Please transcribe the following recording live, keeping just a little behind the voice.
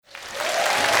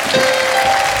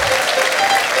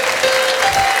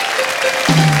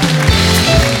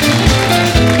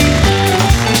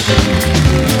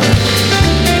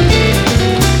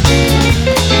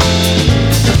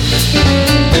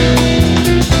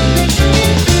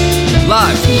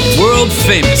from the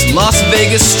world-famous Las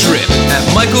Vegas Strip at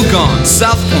Michael Gaughan's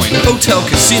SouthPoint Hotel,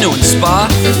 Casino, and Spa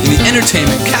in the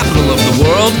entertainment capital of the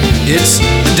world, it's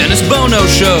the Dennis Bono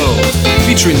Show,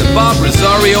 featuring the Bob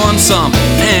Rosario Ensemble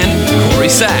and Corrie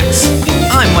Sachs.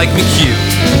 I'm Mike McHugh,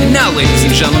 and now, ladies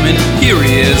and gentlemen, here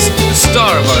he is, the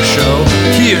star of our show.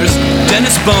 Here's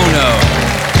Dennis Bono.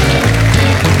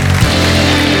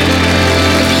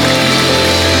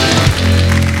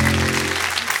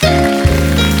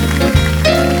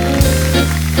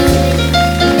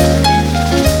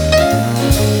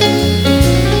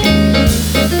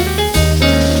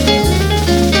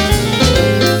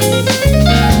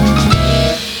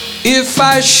 If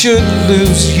I should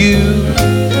lose you,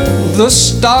 the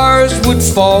stars would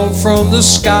fall from the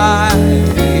sky.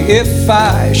 If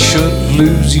I should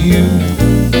lose you,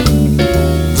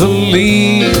 the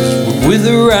leaves would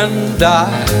wither and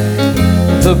die.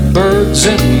 The birds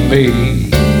and me,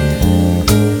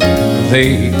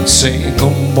 they'd sing a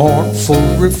mournful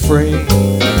refrain,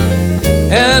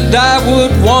 and I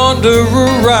would wander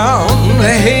around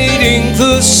hating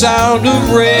the sound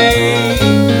of rain.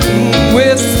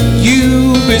 With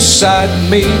you beside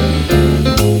me,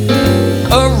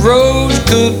 a rose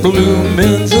could bloom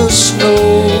in the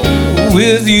snow.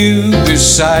 With you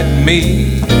beside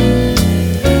me,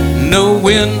 no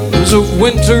winds of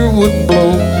winter would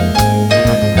blow.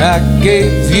 I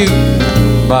gave you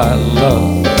my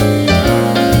love,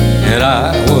 and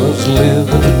I was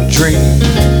living a dream.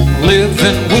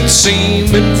 Living would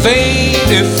seem in vain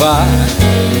if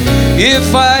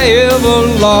I ever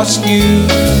lost you.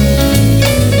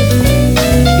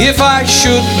 If I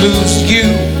should lose you,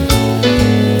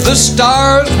 the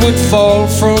stars would fall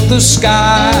from the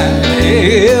sky.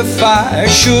 If I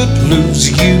should lose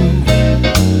you,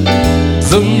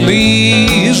 the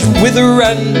leaves wither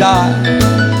and die.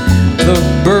 The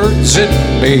birds in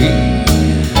me,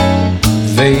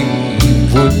 they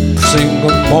would sing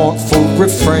a mournful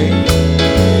refrain,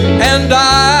 and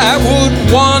I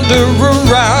would wander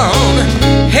around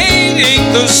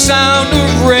hating the sound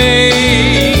of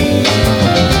rain.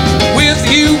 With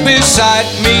you beside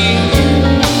me,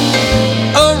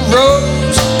 a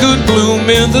rose could bloom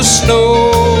in the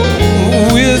snow.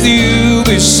 With you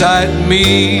beside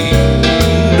me,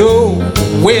 no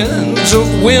winds of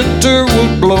winter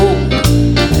would blow.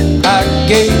 I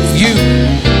gave you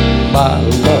my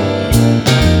love,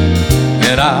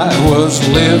 and I was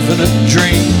living a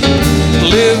dream.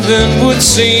 Living would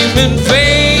seem in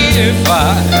vain if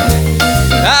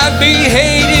I'd be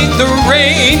hating the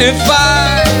rain. If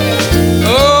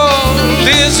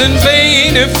lives in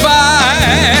vain if I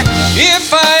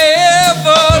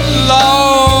ever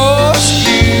lost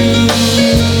you.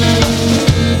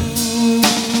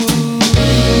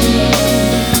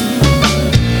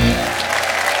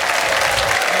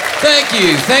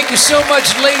 Thank you so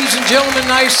much, ladies and gentlemen.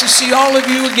 Nice to see all of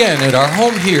you again at our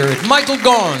home here at Michael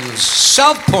Gaughan's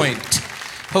SouthPoint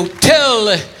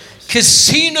Hotel,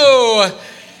 Casino,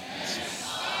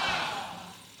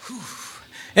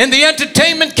 in the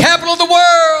entertainment capital of the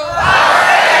world.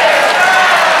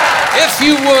 If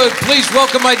you would, please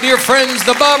welcome my dear friends,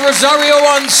 the Bob Rosario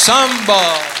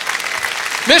Ensemble.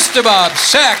 Mr. Bob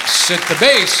Sachs at the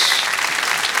bass,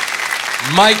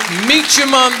 Mike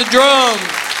Meacham on the drums,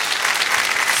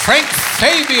 Frank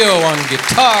Fabio on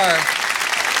guitar,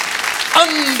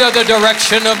 under the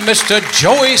direction of Mr.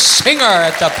 Joey Singer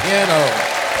at the piano.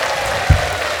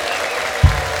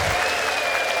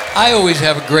 I always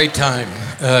have a great time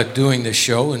doing this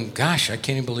show, and gosh, I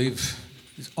can't even believe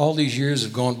all these years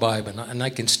have gone by, and I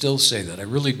can still say that. I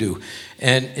really do.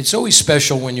 And it's always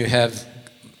special when you have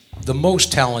the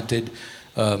most talented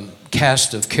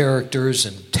cast of characters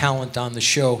and talent on the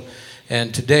show.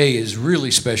 And today is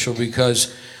really special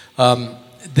because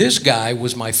this guy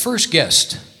was my first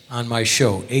guest on my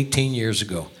show 18 years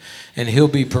ago, and he'll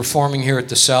be performing here at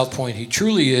the SouthPoint. He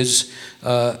truly is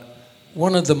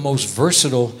one of the most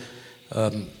versatile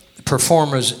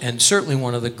performers, and certainly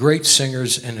one of the great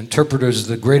singers and interpreters of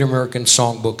the Great American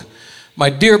Songbook. My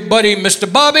dear buddy,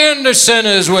 Mr. Bob Anderson,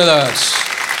 is with us.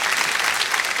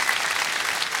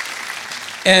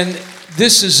 And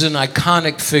this is an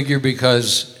iconic figure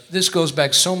because this goes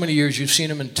back so many years. You've seen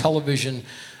him in television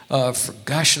for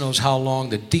gosh knows how long,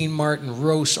 the Dean Martin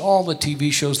roast, all the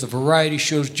TV shows, the variety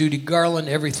shows, Judy Garland,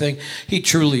 everything. He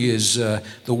truly is the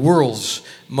world's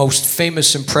most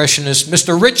famous impressionist.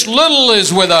 Mr. Rich Little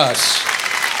is with us.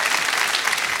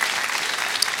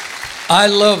 I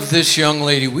love this young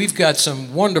lady. We've got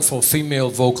some wonderful female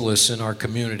vocalists in our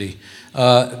community.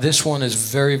 This one is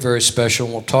very, very special.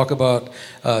 We'll talk about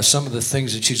some of the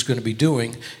things that she's going to be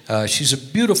doing. She's a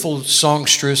beautiful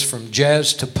songstress from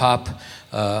jazz to pop.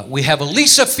 We have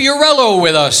Elisa Fiorillo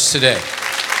with us today.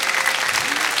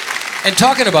 And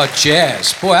talking about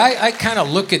jazz, boy, I kind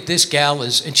of look at this gal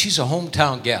as, and she's a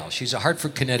hometown gal. She's a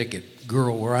Hartford, Connecticut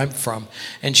girl where I'm from.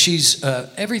 And she's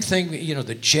everything, you know,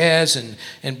 the jazz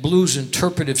and blues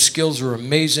interpretive skills are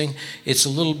amazing. It's a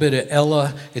little bit of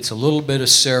Ella. It's a little bit of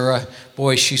Sarah.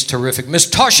 Boy, she's terrific. Miss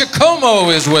Toscha Comeaux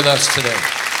is with us today.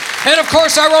 And of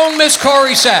course, our own Miss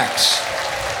Corrie Sachs.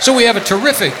 So we have a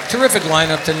terrific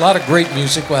lineup, a lot of great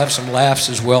music. We'll have some laughs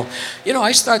as well. You know,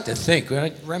 I start to think, when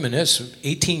I reminisce,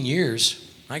 18 years,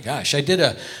 my gosh, I did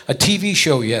a TV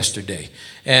show yesterday.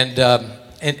 And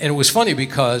it was funny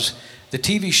because the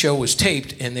TV show was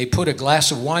taped and they put a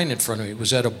glass of wine in front of me. It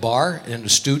was at a bar in the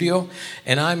studio,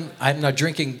 and I'm not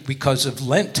drinking because of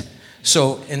Lent.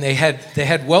 So, and they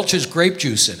had Welch's grape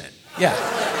juice in it. Yeah.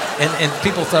 And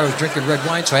people thought I was drinking red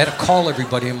wine, so I had to call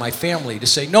everybody in my family to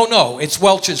say, no, it's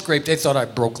Welch's grape. They thought I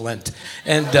broke Lent.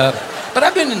 And but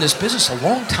I've been in this business a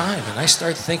long time, and I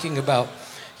started thinking about,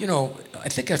 you know, I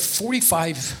think at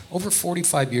over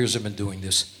 45 years I've been doing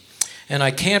this. And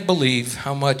I can't believe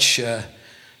how much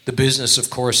the business, of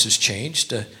course, has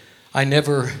changed. I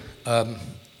never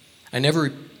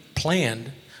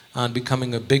planned on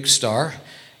becoming a big star,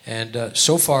 and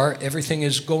so far everything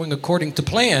is going according to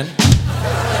plan.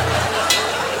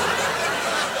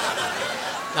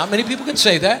 Not many people can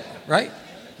say that, right?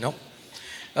 No.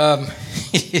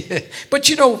 But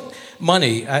you know,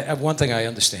 money, one thing I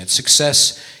understand,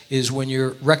 success is when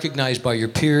you're recognized by your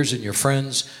peers and your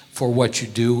friends for what you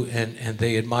do, and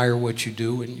they admire what you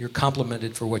do, and you're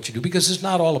complimented for what you do, because it's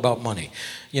not all about money.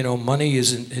 You know, money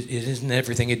isn't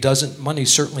everything. Money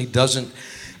certainly doesn't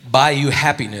buy you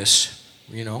happiness,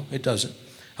 you know, it doesn't.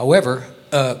 However,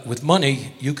 with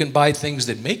money, you can buy things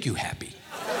that make you happy.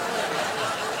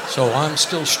 So I'm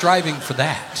still striving for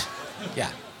that. Yeah.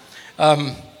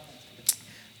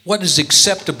 What is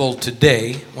acceptable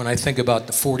today, when I think about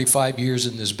the 45 years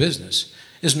in this business,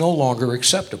 is no longer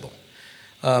acceptable.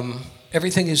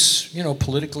 Everything is, you know,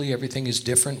 politically, everything is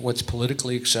different. What's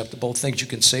politically acceptable, things you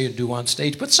can say and do on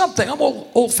stage. But I'm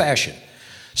old-fashioned.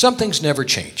 Some things never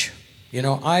change. You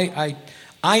know,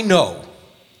 I know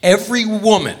every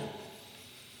woman,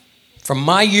 from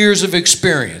my years of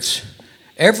experience,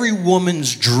 every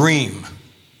woman's dream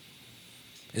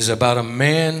is about a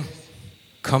man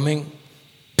coming,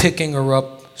 picking her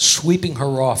up, sweeping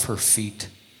her off her feet,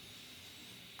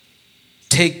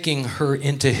 taking her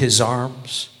into his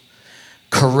arms,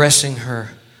 caressing her,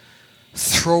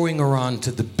 throwing her onto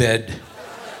the bed,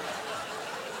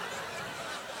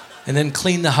 and then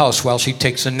clean the house while she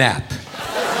takes a nap.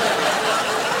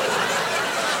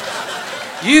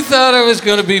 You thought I was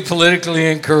going to be politically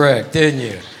incorrect, didn't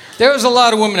you? There was a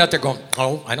lot of women out there going,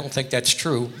 oh, I don't think that's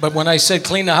true. But when I said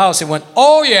clean the house, they went,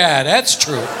 oh, yeah, that's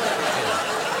true.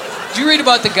 Yeah. Did you read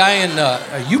about the guy in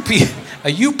a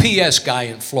UPS guy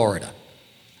in Florida?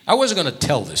 I wasn't going to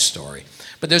tell this story,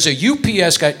 but there's a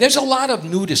UPS guy. There's a lot of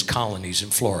nudist colonies in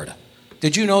Florida.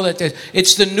 Did you know that?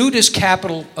 It's the nudist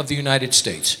capital of the United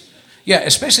States. Yeah,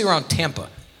 especially around Tampa,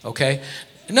 okay?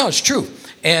 No, it's true.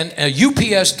 And a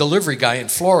UPS delivery guy in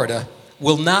Florida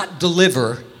will not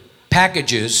deliver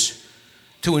packages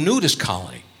to a nudist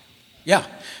colony. Yeah,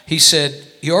 he said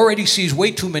he already sees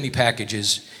way too many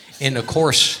packages in the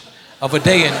course of a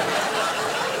day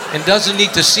and doesn't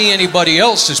need to see anybody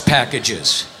else's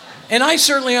packages. And I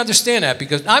certainly understand that,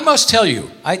 because I must tell you,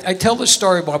 I tell this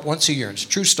story about once a year, and it's a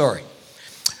true story.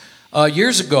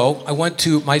 Years ago,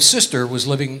 my sister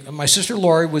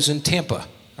Laurie was in Tampa,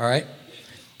 all right?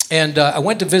 And I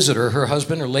went to visit her. Her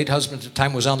late husband at the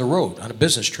time, was on the road on a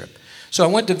business trip. So I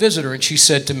went to visit her, and she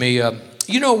said to me,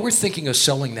 you know, we're thinking of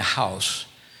selling the house.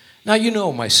 Now, you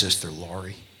know my sister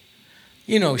Laurie.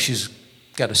 You know, she's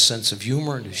got a sense of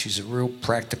humor, and she's a real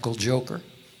practical joker.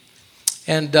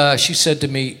 And she said to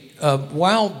me,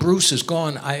 while Bruce is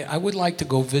gone, I would like to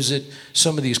go visit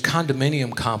some of these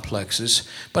condominium complexes,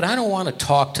 but I don't want to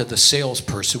talk to the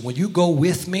salesperson. Will you go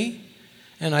with me?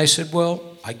 And I said,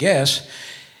 well, I guess.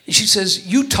 And she says,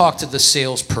 you talk to the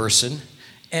salesperson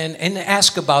and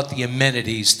ask about the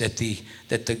amenities that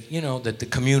the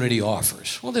community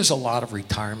offers. Well, there's a lot of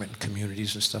retirement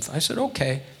communities and stuff. I said,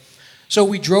 okay. So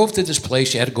we drove to this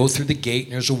place. You had to go through the gate,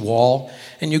 and there's a wall,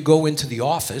 and you go into the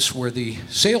office where the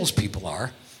salespeople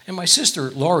are. And my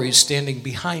sister Laurie is standing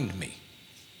behind me.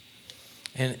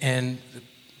 And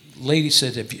the lady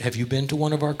said, have you been to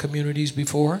one of our communities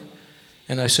before?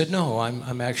 And I said, no,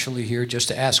 I'm actually here just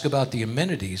to ask about the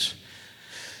amenities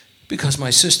because my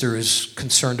sister is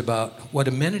concerned about what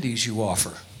amenities you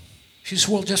offer. She said,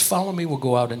 well, just follow me. We'll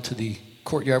go out into the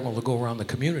courtyard and we'll go around the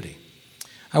community.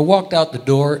 I walked out the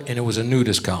door and it was a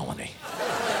nudist colony.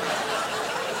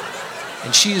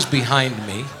 And she is behind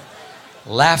me,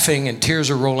 laughing and tears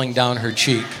are rolling down her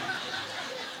cheek.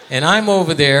 And I'm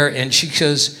over there and she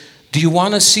says, do you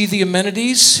want to see the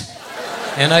amenities?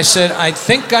 And I said, I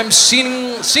think I'm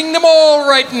seeing them all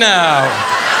right now.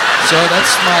 So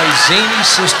that's my zany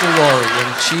sister, Rory,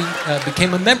 and she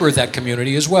became a member of that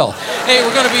community as well. Hey,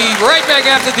 we're going to be right back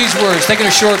after these words, taking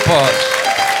a short pause.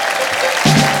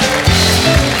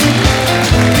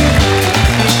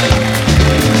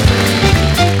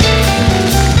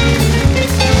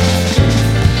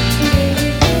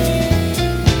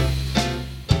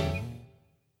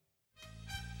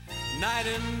 Night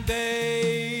and day.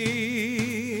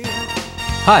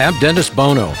 Hi, I'm Dennis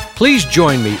Bono. Please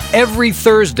join me every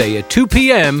Thursday at 2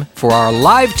 p.m. for our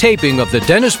live taping of The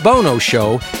Dennis Bono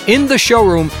Show in the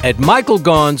showroom at Michael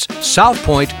Gaughan's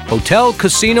SouthPoint Hotel,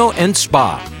 Casino, and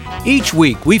Spa. Each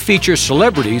week, we feature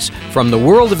celebrities from the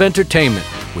world of entertainment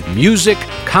with music,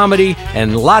 comedy,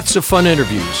 and lots of fun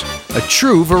interviews. A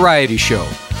true variety show.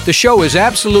 The show is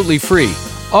absolutely free.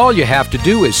 All you have to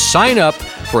do is sign up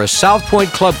for a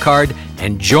SouthPoint Club card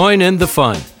and join in the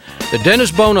fun. The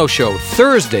Dennis Bono Show,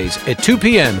 Thursdays at 2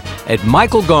 p.m. at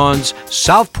Michael Gaughan's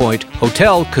SouthPoint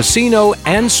Hotel, Casino,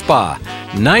 and Spa,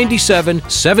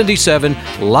 9777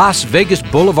 Las Vegas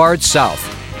Boulevard South.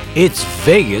 It's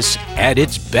Vegas at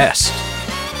its best.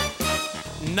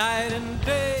 Night and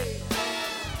day,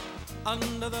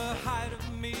 under the height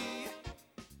of me.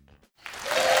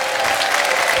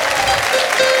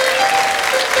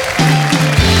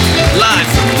 Live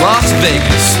from Las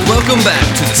Vegas, welcome back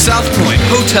to the SouthPoint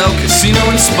Hotel, Casino,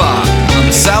 and Spa on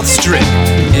the South Strip.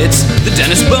 It's the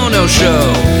Dennis Bono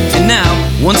Show. And now,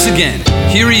 once again,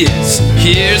 here he is.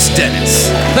 Here's Dennis.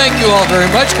 Thank you all very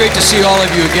much. Great to see all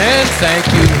of you again. Thank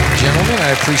you, gentlemen.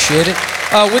 I appreciate it.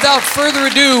 Without further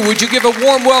ado, would you give a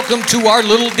warm welcome to our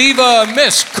little diva,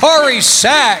 Miss Corrie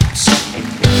Sachs.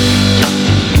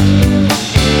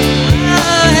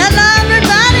 Hello,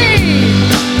 everybody.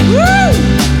 Woo!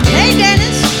 Hey,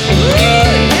 Dennis. Woo!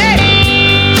 Hey.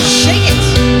 Shake it.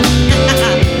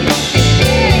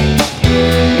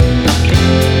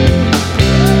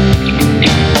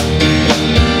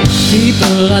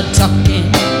 People are talking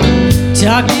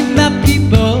about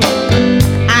people.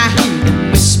 I hear them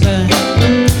whisper.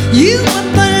 You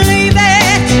wouldn't believe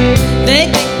it. They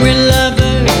think we're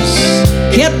lovers,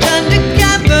 kept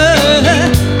undercover.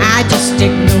 I just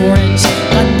ignore it,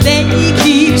 but they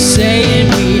keep saying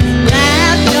we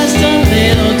laugh just a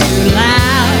little too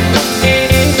loud.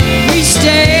 We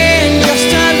stand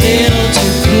just a little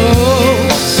too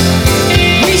close.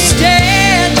 We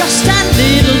stand just a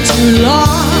little too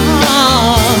long.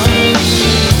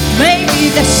 Maybe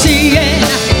they're seeing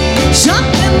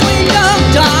something we know,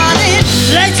 darling.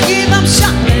 Let's give them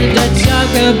something to talk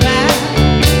about.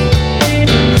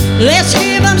 Let's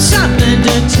give them something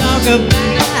to talk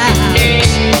about.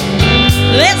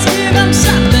 Let's give them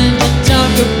something to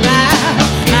talk about.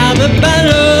 How about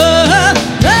love?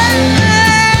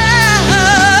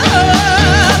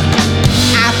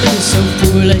 I feel so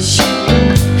foolish.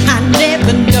 I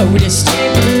never noticed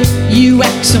you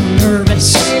act so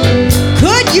nervous.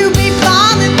 Could you be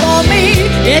falling for me?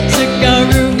 It took a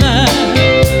rumor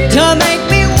to make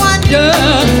me wonder.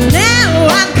 Now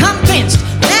I'm convinced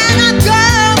that I'm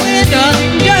going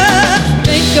under.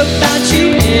 Think about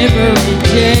you every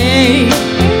day.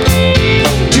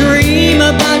 Dream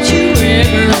about you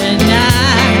every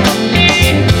night.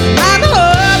 I'm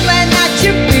hoping that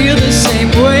you feel the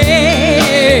same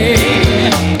way.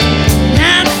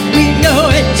 Now that we know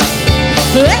it,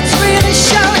 let's really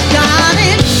show it,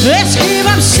 darling. Let's give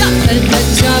them something to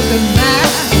talk about.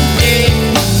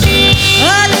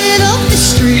 A little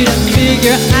mystery to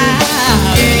figure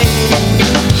out.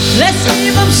 Let's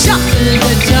give them something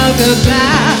to talk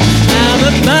about. How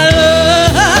about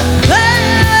love?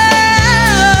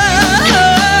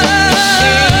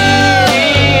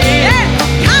 Yeah,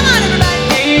 come on,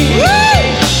 everybody. Woo!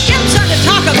 Give them something to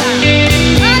talk about.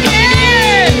 Oh,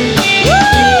 yeah!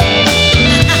 Woo!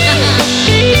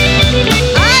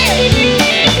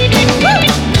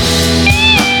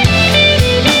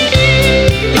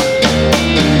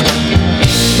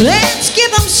 Let's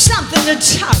give them something to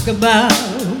talk about.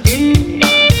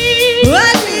 A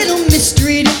little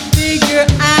mystery to figure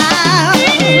out.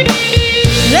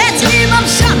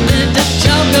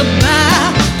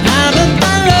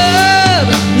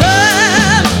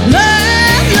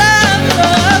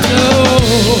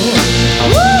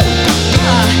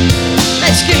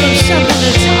 something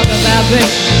to talk about, baby.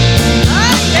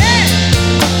 Oh,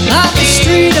 yeah. Off the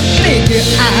street to figure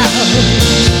out.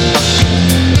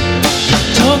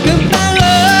 Talk about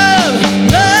love,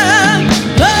 love,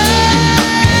 love.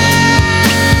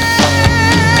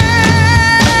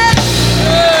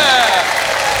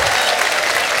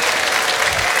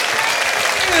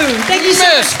 Thank you so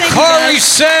much. Miss Thank you, Corrie guys.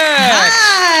 Sachs.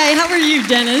 Hi, how are you,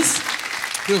 Dennis?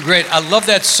 Doing great. I love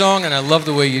that song, and I love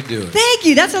the way you do it. Thank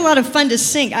you. That's a lot of fun to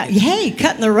sing. Hey,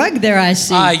 cutting the rug there, I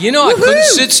see. You know, Woohoo! I couldn't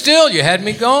sit still. You had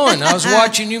me going. I was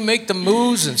watching you make the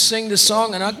moves and sing the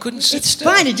song, and I couldn't sit still.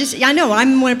 It's fun. I know.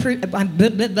 I'm one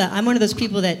of those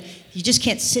people that you just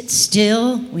can't sit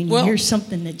still when you hear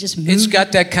something that just moves. It's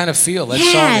got that kind of feel. That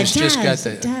Yeah, song it has just got does,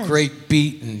 that it does. great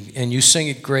beat, and you sing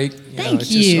it great. Thank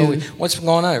it's you. Always, what's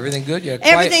going on? Everything good? Yeah,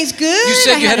 Everything's good. You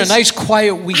said I you had a nice,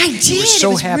 quiet week. I You did. were so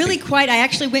it was happy. really quiet. I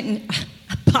actually went and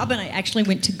Bob and I actually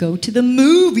went to go to the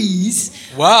movies.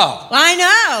 Wow. I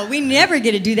know. We never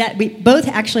get to do that. We both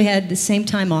actually had the same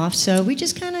time off, so we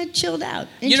just kind of chilled out.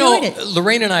 Enjoyed it.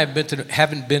 Lorraine and I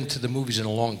haven't been to the movies in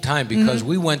a long time because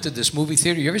we went to this movie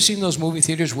theater. You ever seen those movie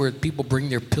theaters where people bring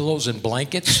their pillows and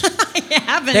blankets? I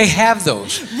haven't. They have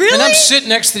those. Really? And I'm sitting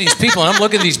next to these people, and I'm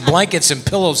looking at these blankets and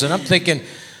pillows, and I'm thinking,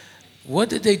 what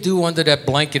did they do under that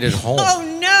blanket at home?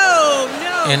 Oh,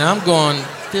 no. And I'm going,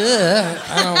 duh,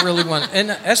 I don't really want. And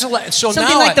that's a lot. So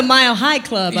Something now like the Mile High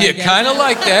Club. I yeah, guess. kind of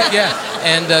like that, yeah.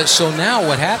 And so now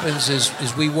what happens is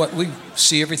we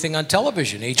see everything on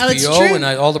television, it's HBO true. and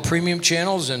all the premium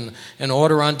channels and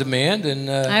order on demand. And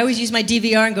I always use my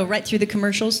DVR and go right through the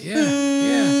commercials. yeah,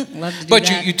 yeah. Love to do But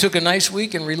that. you took a nice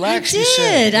week and I relaxed. did. You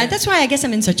said. Yeah. That's why I guess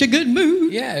I'm in such a good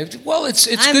mood. Yeah, well, it's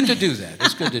good to do that.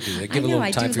 It's good to do that. Give I a know, little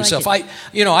I time do for like yourself.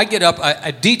 it. I get up.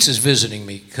 Dietz is visiting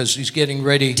me because he's getting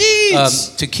ready Dietz!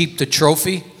 to keep the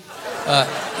trophy.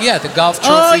 The golf trophy.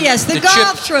 Oh, yes, the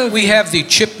golf trophy. We have the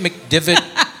Chip McDivitt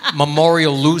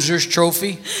Memorial Losers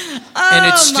Trophy, Oh, and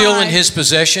it's still my. in his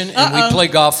possession. And we play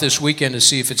golf this weekend to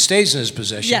see if it stays in his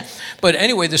possession. Yeah. But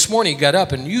anyway, this morning he got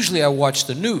up, and usually I watch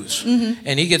the news.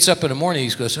 And he gets up in the morning.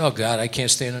 He goes, "Oh God, I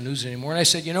can't stay on the news anymore." And I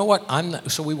said, "You know what? I'm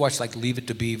not." So we watched like Leave It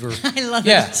to Beaver. I love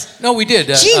yeah. it. No, we did.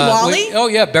 Gee, Wally.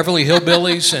 Beverly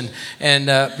Hillbillies, and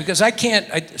because I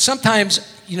can't.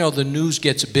 Sometimes. The news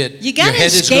gets a bit. You gotta your head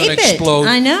is escape going to it. explode.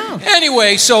 I know.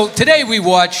 Anyway, so today we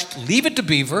watched Leave It to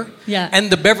Beaver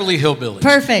and the Beverly Hillbillies.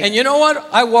 Perfect. And you know what?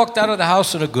 I walked out of the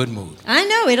house in a good mood. I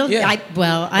know it'll. Yeah.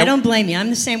 I don't blame you. I'm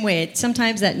the same way.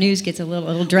 Sometimes that news gets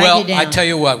it'll drag you down. I tell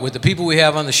you what, with the people we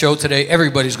have on the show today,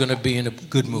 everybody's going to be in a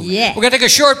good mood. Yeah. We're going to take a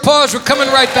short pause. We're coming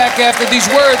right back after these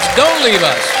words. Don't leave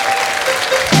us.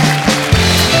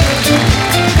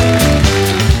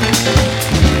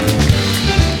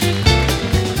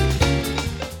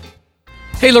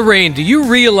 Hey Lorraine, do you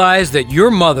realize that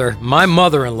your mother, my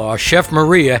mother-in-law, Chef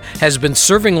Maria, has been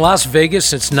serving Las Vegas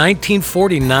since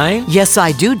 1949? Yes,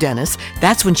 I do, Dennis.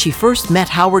 That's when she first met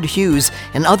Howard Hughes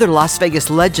and other Las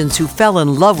Vegas legends who fell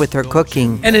in love with her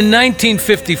cooking. And in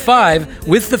 1955,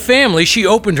 with the family, she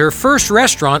opened her first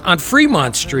restaurant on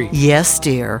Fremont Street. Yes,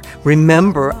 dear.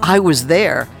 Remember, I was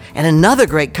there. And another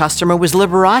great customer was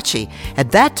Liberace.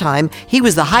 At that time, he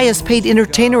was the highest paid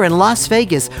entertainer in Las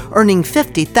Vegas, earning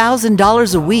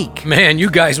 $50,000 a week. Man, you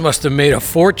guys must have made a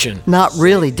fortune. Not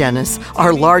really, Dennis.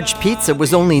 Our large pizza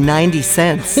was only 90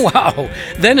 cents. Wow.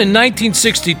 Then in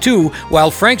 1962,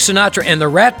 while Frank Sinatra and the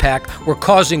Rat Pack were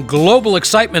causing global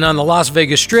excitement on the Las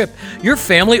Vegas Strip, your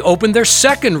family opened their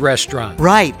second restaurant.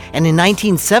 Right, and in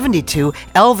 1972,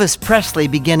 Elvis Presley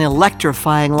began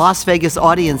electrifying Las Vegas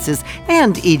audiences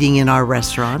and eating in our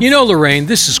restaurant. You know, Lorraine,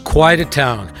 this is quite a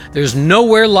town. There's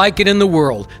nowhere like it in the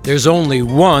world. There's only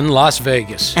one Las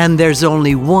Vegas. And there's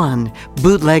only one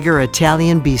Bootlegger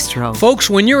Italian Bistro.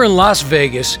 Folks, when you're in Las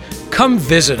Vegas, come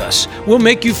visit us. We'll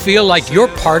make you feel like you're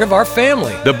part of our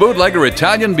family. The Bootlegger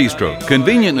Italian Bistro,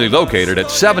 conveniently located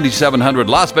at 7700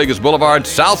 Las Vegas Boulevard,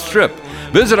 South Strip.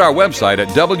 Visit our website at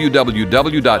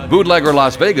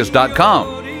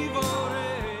www.bootleggerlasvegas.com.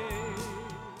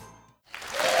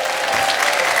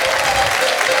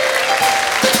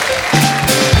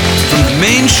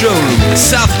 Main showroom at the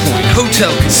SouthPoint Hotel,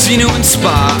 Casino and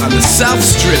Spa on the South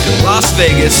Strip in Las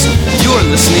Vegas. You're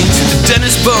listening to the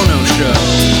Dennis Bono Show.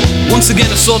 Once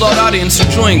again, a sold-out audience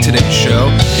enjoying today's show.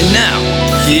 And now,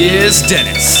 here's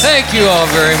Dennis. Thank you all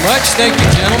very much. Thank you,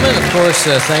 gentlemen. Of course,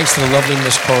 thanks to the lovely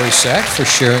Miss Corrie Sachs for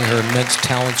sharing her immense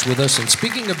talents with us. And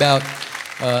speaking about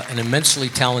an immensely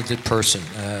talented person.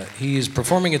 He is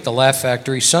performing at the Laugh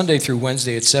Factory Sunday through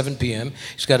Wednesday at 7 p.m.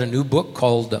 He's got a new book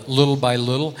called Little by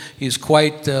Little. He's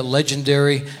quite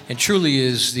legendary and truly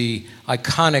is the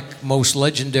iconic, most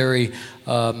legendary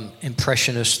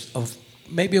impressionist of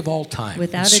maybe of all time.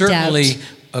 Without a certainly doubt.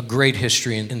 a great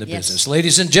history in the Yes. business.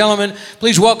 Ladies and gentlemen,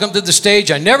 please welcome to the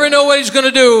stage, I never know what he's going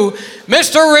to do,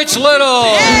 Mr. Rich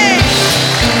Little.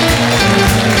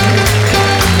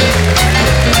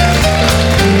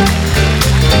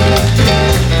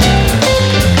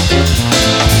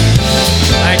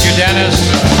 Thank you, Dennis.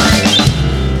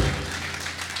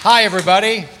 Hi,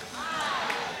 everybody.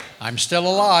 I'm still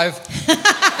alive.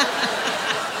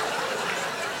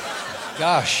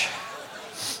 Gosh,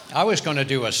 I was going to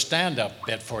do a stand-up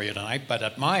bit for you tonight, but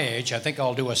at my age, I think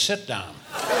I'll do a sit-down.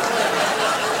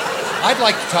 I'd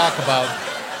like to talk about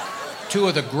two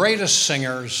of the greatest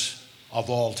singers of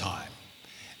all time.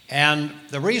 And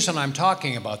the reason I'm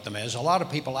talking about them is a lot of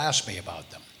people ask me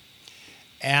about them.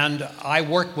 And I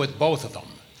worked with both of them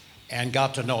and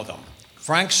got to know them.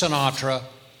 Frank Sinatra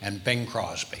and Bing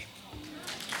Crosby.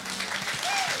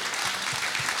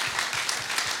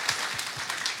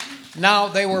 Now,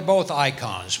 they were both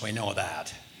icons, we know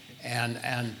that,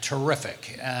 and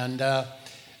terrific.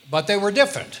 But they were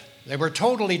different. They were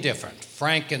totally different,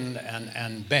 Frank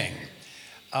and Bing.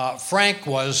 Frank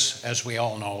was, as we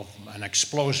all know, an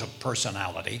explosive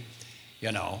personality.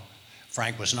 You know,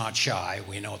 Frank was not shy,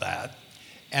 we know that.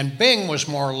 And Bing was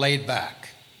more laid back.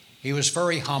 He was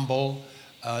very humble,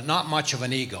 not much of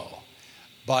an ego.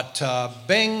 But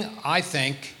Bing, I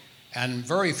think, and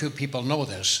very few people know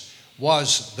this,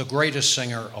 was the greatest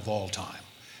singer of all time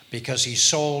because he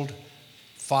sold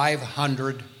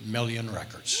 500 million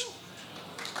records.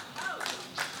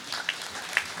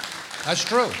 That's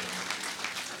true.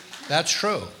 That's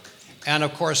true. And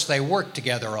of course, they worked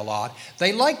together a lot.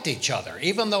 They liked each other.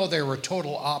 Even though they were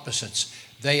total opposites,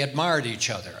 they admired each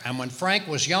other. And when Frank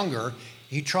was younger,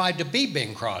 he tried to be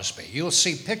Bing Crosby. You'll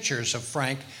see pictures of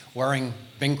Frank wearing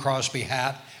Bing Crosby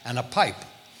hat and a pipe.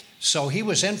 So he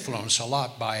was influenced a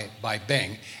lot by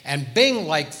Bing. And Bing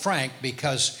liked Frank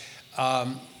because,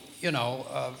 Frank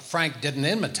didn't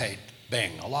imitate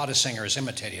Bing. A lot of singers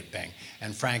imitated Bing,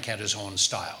 and Frank had his own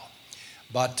style.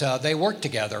 But they worked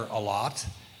together a lot,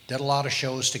 did a lot of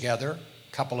shows together,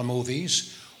 a couple of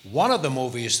movies. One of the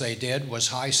movies they did was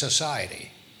High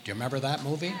Society. Do you remember that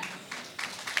movie?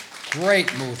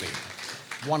 Great movie.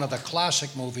 One of the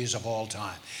classic movies of all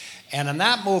time. And in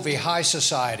that movie, High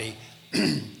Society,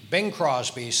 Bing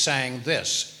Crosby sang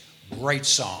this great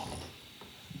song.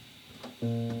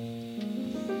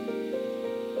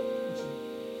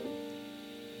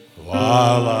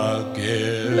 While I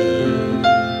give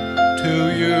to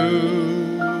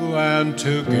you and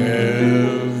to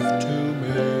give to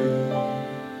me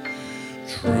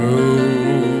true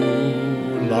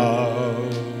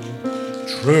love,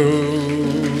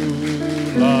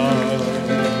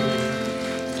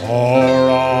 for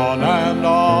on and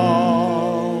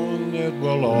on it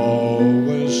will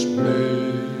always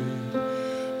be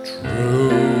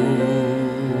true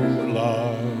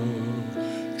love,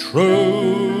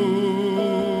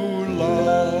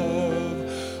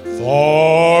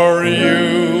 for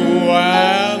you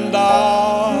and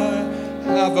I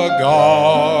have a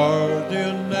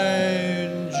guardian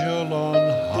angel on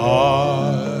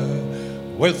high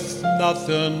with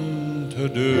nothing to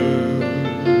do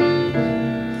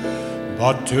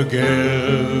but to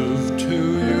give to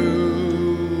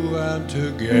you and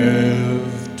to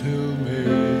give to me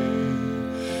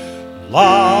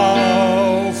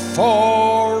love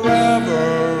forever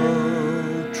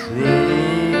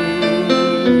true,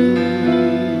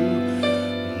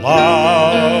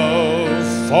 love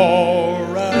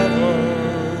forever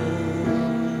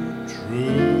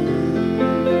true.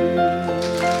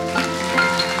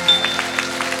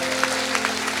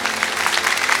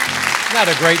 Isn't that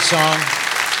a great song?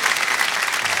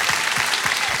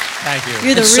 Thank you.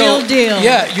 You're the real deal.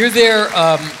 Yeah, you're there.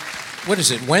 What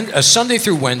is it? Sunday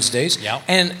through Wednesdays. Yeah.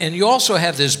 And you also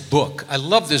have this book. I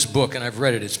love this book, and I've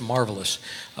read it. It's marvelous.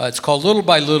 It's called Little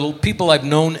by Little: People I've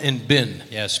Known and Been.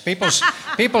 Yes, people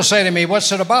say to me,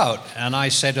 "What's it about?" And I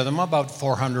say to them, "About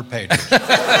 400 pages."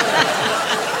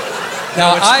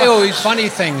 Now, I always funny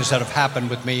things that have happened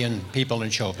with me and people in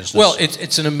show business. Well,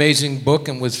 it's an amazing book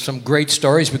and with some great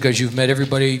stories because you've met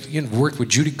everybody. You've worked with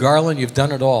Judy Garland. You've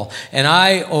done it all. And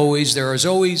there is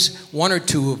always one or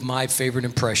two of my favorite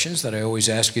impressions that I always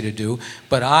ask you to do.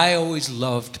 But I always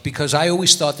loved, because I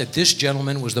always thought that this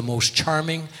gentleman was the most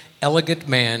charming, elegant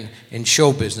man in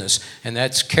show business, and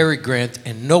that's Cary Grant,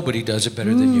 and nobody does it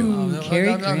better than you.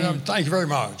 Cary Grant. Thank you very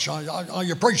much. I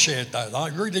appreciate that. I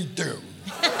really do.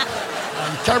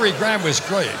 Cary Grant was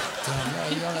great.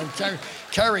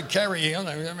 Cary,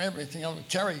 everything.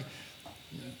 Cary.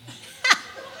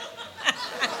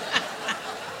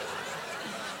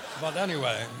 But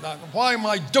anyway, why am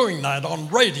I doing that on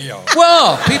radio?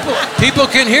 Well, people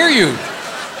can hear you.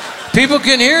 People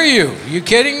can hear you. You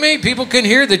kidding me? People can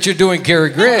hear that you're doing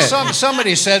Cary Grant.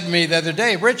 Somebody said to me the other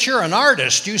day, Rich, you're an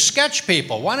artist. You sketch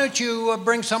people. Why don't you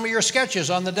bring some of your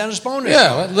sketches on the Dennis Bono show?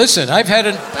 Yeah, well, listen, I've had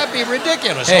an... That'd be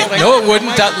ridiculous. Hey, no, it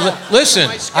wouldn't. Listen,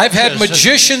 I've had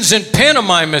magicians and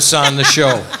pantomimists on the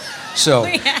show. So,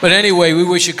 but anyway, we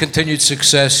wish you continued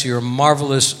success. You're a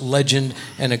marvelous legend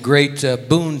and a great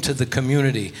boon to the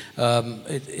community. Well,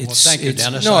 thank you,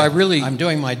 Dennis. No, I'm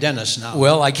doing my Dennis now.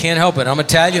 Well, I can't help it. I'm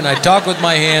Italian. I talk with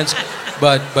my hands,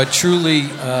 but truly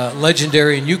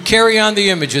legendary. And you carry on the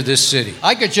image of this city.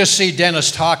 I could just see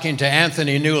Dennis talking to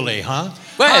Anthony Newley, huh?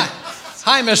 Go ahead.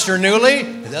 Hi, Mr. Newley.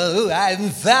 Hello, I'm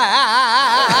fine.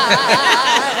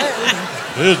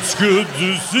 It's good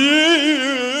to see you.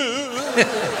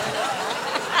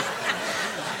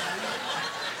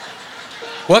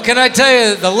 What can I tell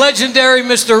you? The legendary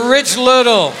Mr. Rich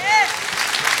Little.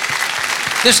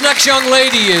 This next young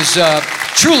lady is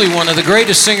truly one of the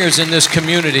greatest singers in this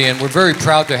community, and we're very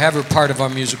proud to have her part of our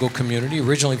musical community,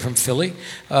 originally from Philly,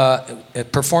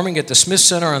 performing at the Smith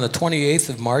Center on the 28th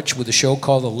of March with a show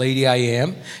called The Lady I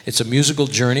Am. It's a musical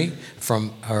journey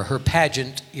from her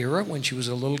pageant era when she was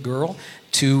a little girl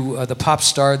to the pop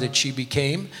star that she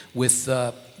became with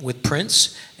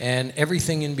Prince and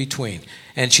everything in between.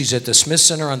 And she's at the Smith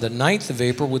Center on the 9th of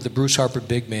April with the Bruce Harper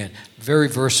Big Band. Very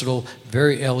versatile,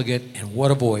 very elegant, and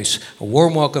what a voice. A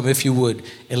warm welcome, if you would,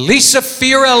 Elisa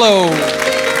Fiorillo.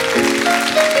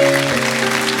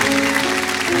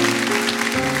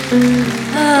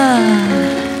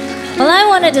 Well, I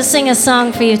wanted to sing a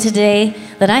song for you today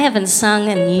that I haven't sung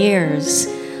in years.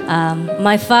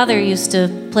 My father used to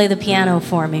play the piano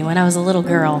for me when I was a little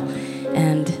girl,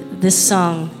 and this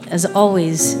song has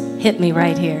always hit me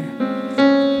right here.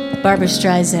 Barbra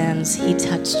Streisand's He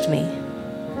Touched Me.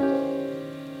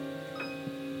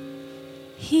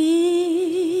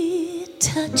 He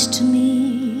touched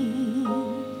me.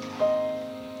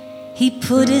 He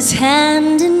put his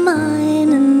hand in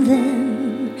mine and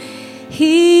then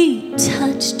he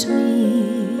touched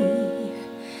me.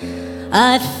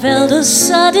 I felt a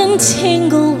sudden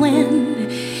tingle when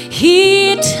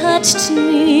he touched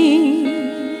me.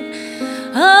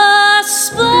 A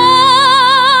sparkle,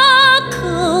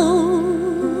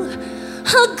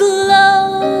 a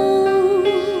glow.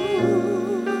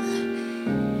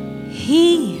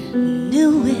 He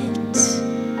knew it.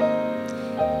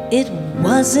 It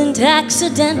wasn't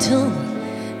accidental.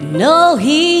 No,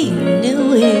 he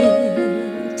knew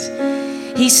it.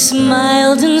 He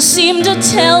smiled and seemed to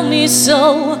tell me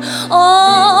so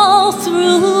all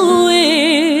through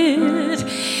it.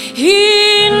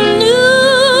 He knew.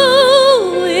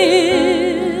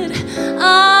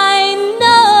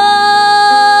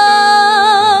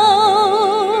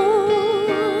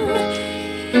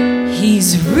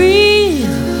 He's real,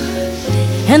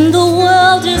 and the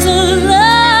world is alive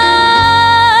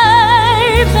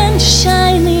and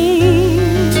shining.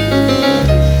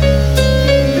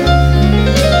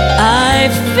 I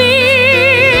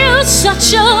feel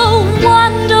such a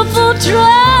wonderful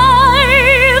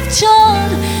drive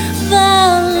toward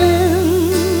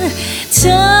Valentine.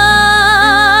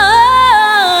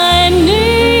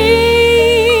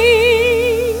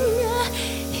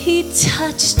 He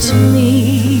touched me.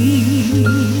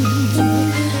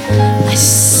 I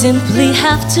simply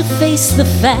have to face the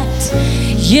fact.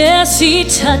 Yes, he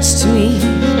touched me.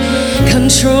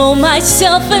 Control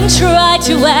myself and try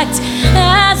to act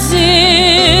as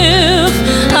if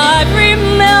I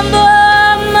remember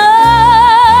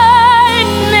my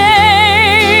name.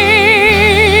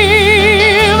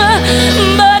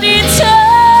 But he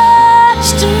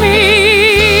touched me.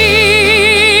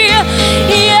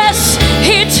 Yes,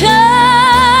 he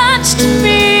touched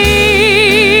me.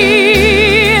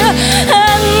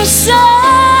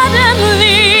 Suddenly,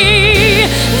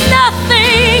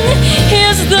 nothing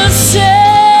is the same.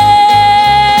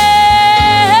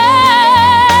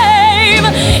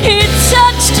 He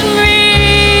touched me.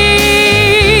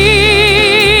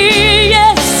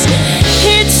 Yes,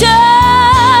 he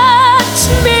touched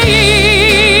me.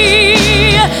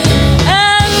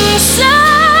 And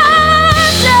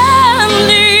suddenly,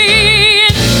 nothing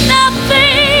is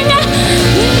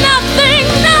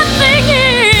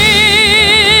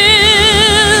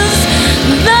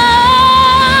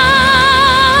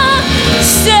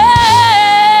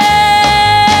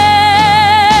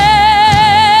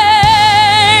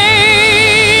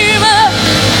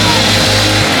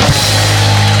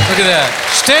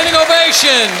Standing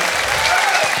ovation.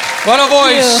 What a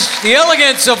voice. The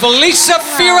elegance of Elisa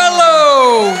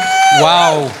Fiorillo.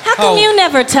 Wow. How come you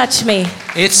never touch me?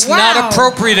 It's Wow. not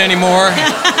appropriate anymore.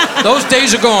 Those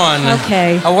days are gone.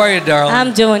 Okay. How are you, darling?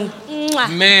 I'm doing.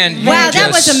 Man, you Wow, that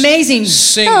just was amazing.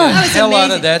 Sing Oh, the that was hell out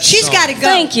amazing. of that She's song. got to go.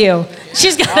 Thank you.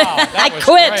 She's got. I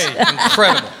quit.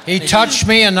 Incredible. He touched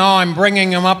me, and now I'm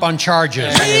bringing him up on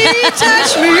charges. He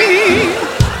touched me.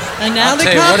 And now I'll the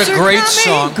tell you, cops what a are great coming.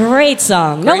 song. Great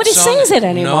song. Great Nobody song. sings it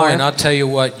anymore. No, and I'll tell you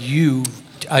what, you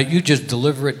just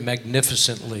deliver it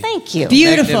magnificently. Thank you.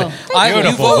 Beautiful. You've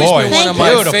Beautiful always voice. been one of my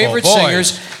Beautiful favorite voice.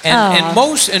 singers, and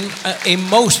a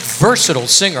most versatile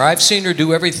singer. I've seen her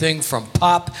do everything from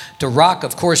pop to rock.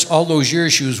 Of course, all those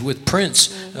years she was with Prince.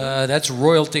 That's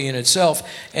royalty in itself.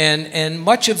 And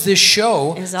much of this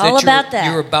show Is all about that.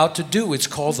 you're about to do. It's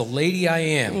called The Lady I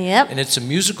Am. Yep. And it's a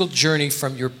musical journey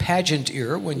from your pageant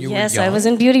era when you were young. Yes, I was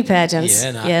in beauty pageants.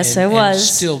 Yeah, Yes, and I was.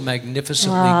 still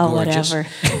magnificently Oh, gorgeous. whatever.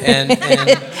 And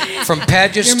from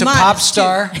pageants You're to modest, pop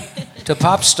star, to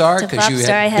pop star, To because pop you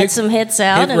star, I had had big some hits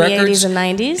out hit in the records, 80s and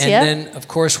 90s, and yep. then of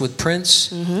course with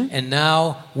Prince, and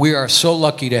now we are so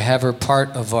lucky to have her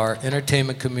part of our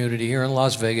entertainment community here in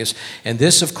Las Vegas. And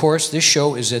this, of course, this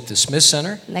show is at the Smith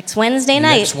Center. Next Wednesday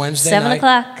night. Next Wednesday 7 night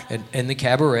o'clock. in the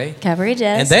Cabaret. Cabaret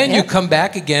Jazz. And then you yep. come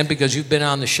back again because you've been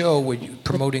on the show with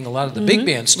promoting a lot of the big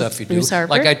band stuff you do. Bruce Harper.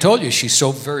 Like I told you, she's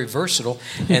so very versatile.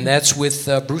 And that's with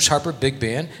Bruce Harper Big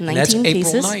Band. And that's 19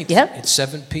 April pieces. 9th Yep. at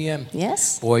 7 p.m.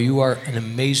 Yes. Boy, you are an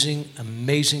amazing,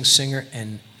 amazing singer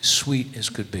and sweet as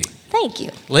could be. Thank you.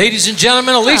 Ladies and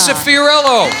gentlemen, Elisa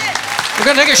Fiorillo. We're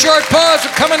going to take a short pause.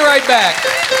 We're coming right back.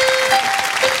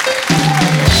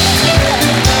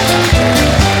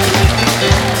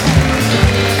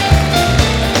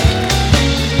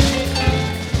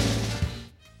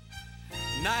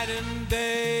 Night and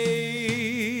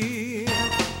day.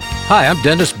 Hi, I'm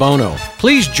Dennis Bono.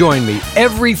 Please join me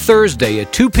every Thursday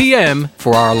at 2 p.m.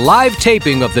 for our live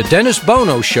taping of The Dennis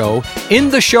Bono Show in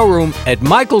the showroom at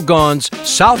Michael Gaughan's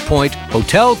SouthPoint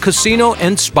Hotel, Casino,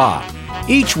 and Spa.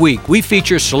 Each week, we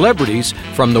feature celebrities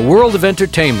from the world of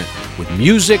entertainment with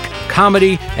music,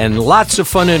 comedy, and lots of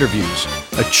fun interviews.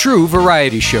 A true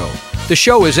variety show. The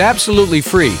show is absolutely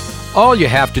free. All you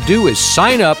have to do is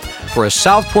sign up for a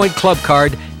SouthPoint Club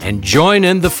card and join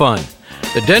in the fun.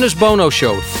 The Dennis Bono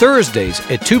Show, Thursdays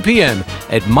at 2 p.m.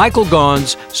 at Michael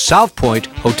Gaughan's SouthPoint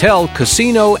Hotel,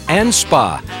 Casino, and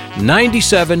Spa,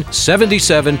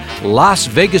 9777 Las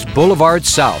Vegas Boulevard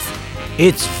South.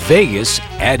 It's Vegas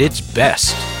at its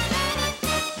best.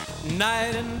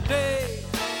 Night and day,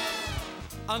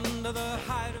 under the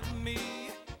height of me.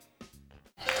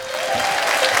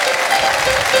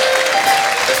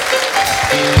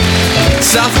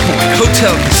 SouthPoint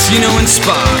Hotel, Casino, and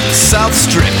Spa, the South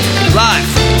Strip, live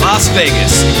from Las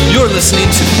Vegas. You're listening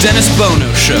to The Dennis Bono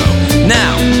Show.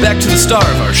 Now, back to the star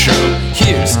of our show.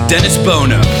 Here's Dennis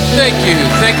Bono. Thank you.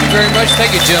 Thank you very much.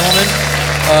 Thank you, gentlemen.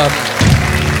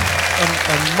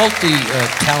 A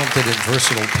multi-talented and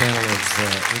versatile panel of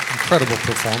incredible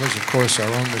performers. Of course, our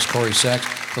own Miss Corrie Sachs,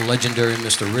 the legendary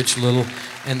Mr. Rich Little,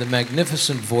 and the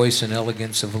magnificent voice and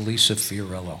elegance of Elisa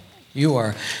Fiorillo. You are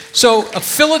a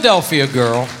Philadelphia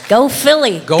girl. Go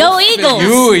Philly. Go Eagles.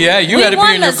 You had We to be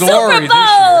won in your the glory Super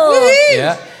Bowl. this year.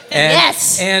 Yeah. And,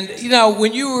 Yes. And did you know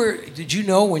when you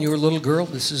were a little girl,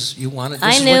 you wanted this?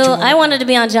 I is knew. what you wanted? I wanted to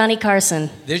be on Johnny Carson,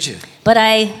 Did you? but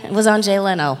I was on Jay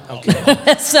Leno.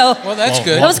 Okay. So Well, that's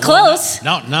good. that was close.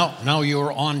 Now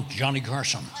you're on Johnny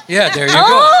Carson. Yeah, there you go.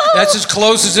 Oh! That's as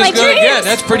close as it's My going to get. dreams.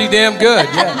 That's pretty damn good.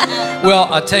 Yeah. Well,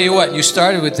 I'll tell you what. You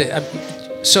started with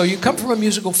so you come from a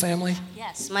musical family?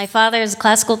 Yes, my father is a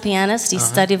classical pianist. He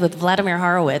studied with Vladimir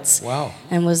Horowitz. Wow.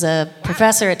 And was a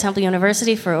professor at Temple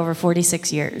University for over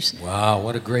 46 years. Wow,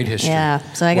 what a great history. Yeah,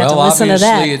 so I got to listen to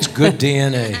that. Obviously, it's good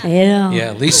DNA. Yeah.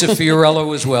 Yeah, Lisa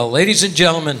Fiorillo as well. Ladies and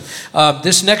gentlemen,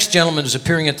 this next gentleman is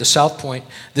appearing at the SouthPoint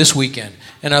this weekend.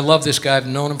 And I love this guy. I've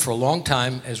known him for a long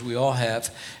time, as we all have.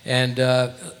 And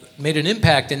made an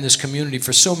impact in this community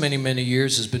for so many, many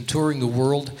years. Has been touring the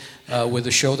world with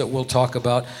a show that we'll talk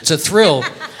about. It's a thrill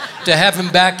to have him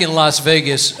back in Las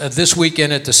Vegas this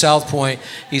weekend at the SouthPoint.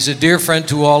 He's a dear friend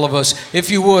to all of us. If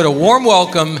you would, a warm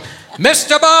welcome,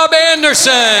 Mr. Bob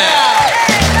Anderson.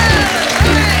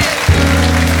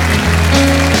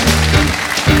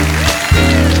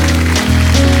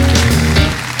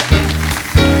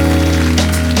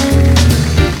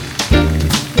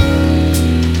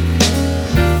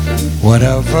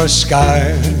 Whatever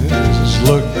skies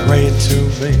look great to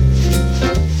me,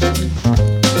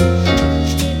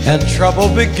 and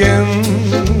trouble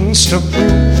begins to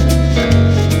brew.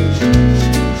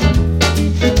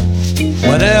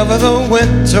 Whenever the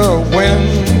winter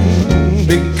wind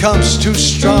becomes too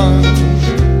strong,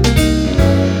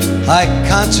 I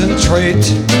concentrate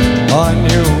on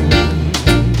you.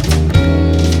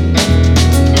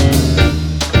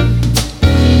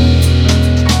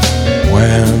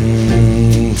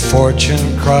 When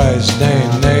fortune cries nay,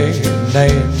 nay, nay,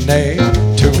 nay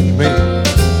to me,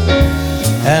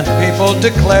 and people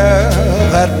declare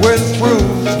that we're through,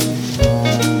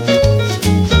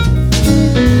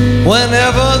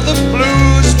 whenever the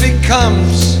blues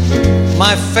becomes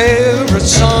my favorite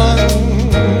song,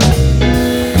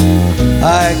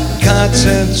 I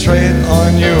concentrate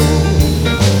on you,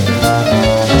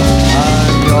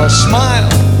 on your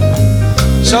smile,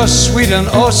 so sweet and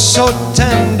oh so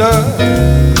tender.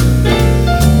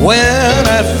 When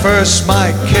at first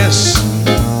my kiss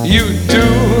you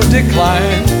do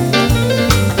decline,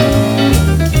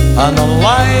 on the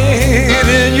light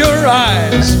in your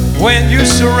eyes when you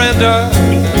surrender,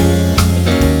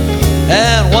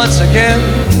 and once again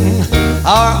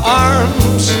our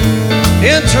arms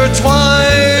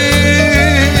intertwine.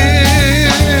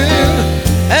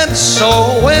 And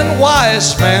so when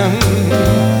wise men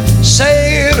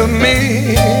say to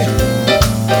me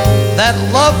that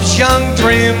love's young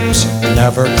dreams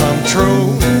never come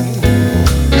true,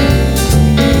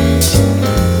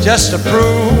 just to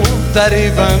prove that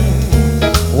even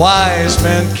wise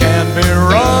men can be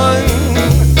wrong,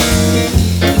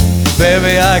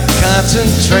 baby, I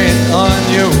concentrate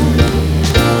on you.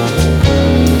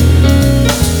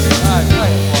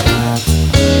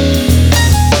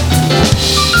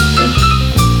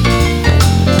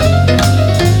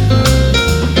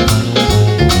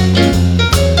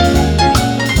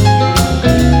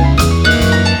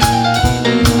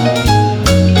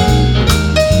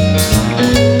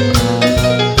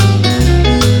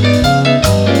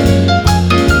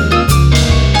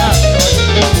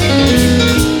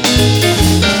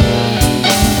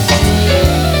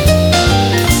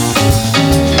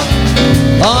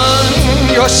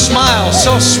 Smile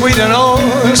so sweet and oh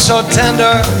so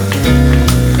tender,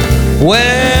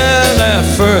 when at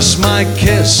first my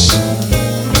kiss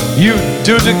you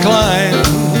do decline,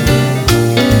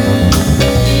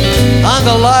 on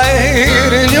the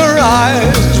light in your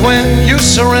eyes when you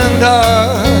surrender,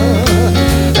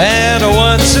 and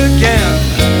once again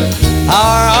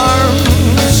our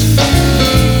arms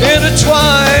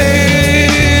intertwine.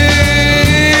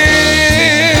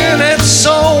 And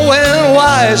so when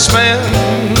wise men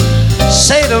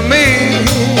say to me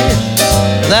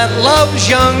that love's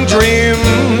young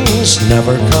dreams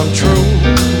never come true,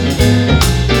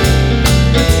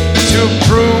 to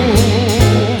prove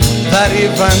that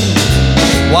even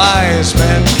wise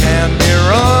men can be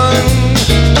wrong,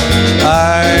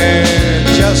 I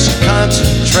just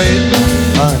concentrate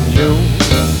on you,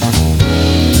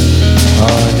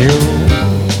 on you,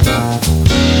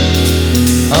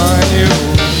 on you.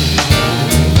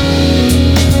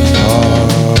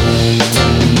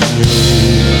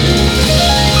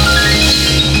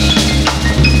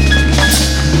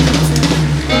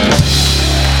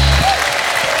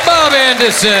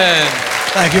 Anderson.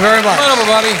 Thank you very much. Come on over,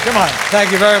 buddy. Come on.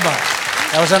 Thank you very much.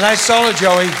 That was a nice solo,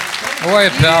 Joey. How are you,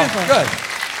 pal? Good.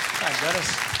 Hi,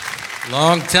 Dennis.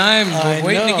 Long time. Been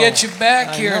waiting to get you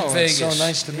back here in Vegas. It's so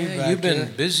nice to be back. You've been here. a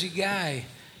busy guy.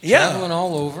 Yeah. Traveling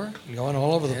all over. Going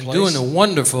all over the place. Doing that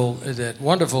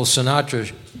wonderful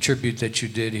Sinatra tribute that you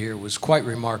did here was quite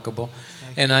remarkable.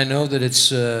 And I know that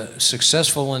it's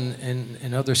successful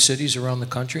in other cities around the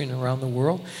country and around the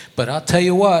world. But I'll tell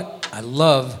you what, I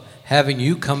love having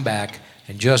you come back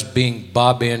and just being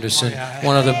Bob Anderson,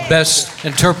 one of the best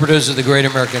interpreters of the great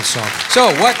American song. So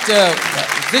what,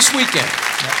 this weekend,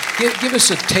 give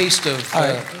us a taste of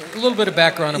a little bit of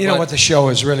background. You know what the show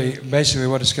is really, basically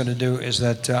what it's going to do is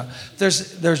that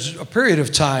there's a period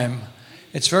of time,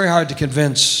 it's very hard to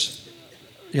convince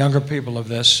younger people of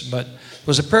this, but there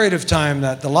was a period of time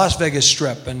that the Las Vegas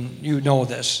Strip, and you know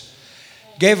this,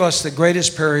 gave us the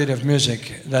greatest period of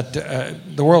music that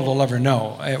the world will ever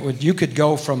know. You could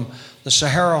go from the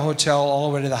Sahara Hotel all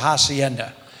the way to the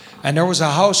Hacienda, and there was a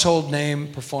household name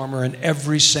performer in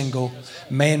every single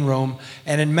main room,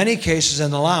 and in many cases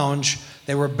in the lounge,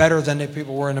 they were better than the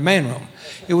people were in the main room.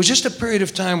 It was just a period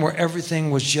of time where everything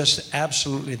was just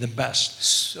absolutely the best.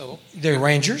 So the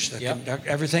arrangers,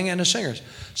 everything, and the singers.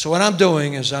 So what I'm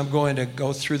doing is I'm going to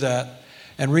go through that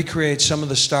and recreate some of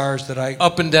the stars that I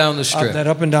up and down the strip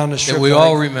that we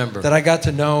all remember, that I got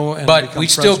to know. And but we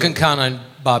still can count on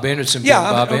Bob Anderson.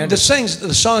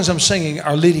 The songs I'm singing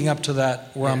are leading up to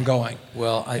that where I'm going.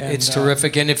 Well, it's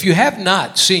terrific. And if you have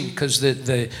not seen, because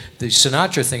the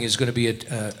Sinatra thing is going to be a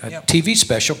TV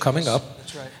special coming up.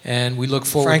 That's right. And we look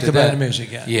forward Frank to the that. Band of Music.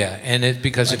 Yeah, and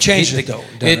because I changed it though,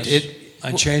 Dennis.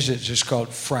 I changed it. It's just called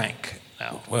Frank.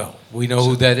 now. Well, we know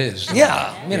who that is.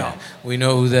 Yeah, you know. We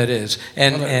know who that is.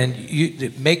 And you, the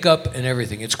makeup and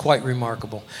everything, it's quite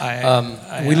remarkable.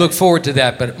 We look forward to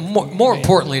that, but more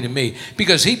importantly to me,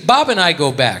 because Bob and I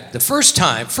go back. The first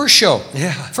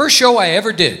show I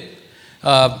ever did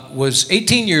was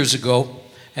 18 years ago,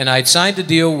 and I'd signed a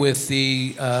deal with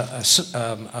the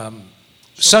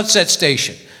Sunset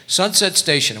Station. Sunset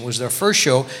Station. It was their first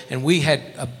show, and we had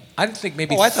I don't think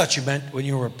maybe. Oh, I thought you meant when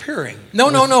you were appearing. No.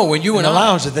 When you in and the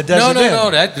lounge at the Desert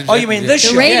Inn. No. You mean this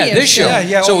show? Radio this show.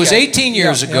 Yeah, so it was okay. 18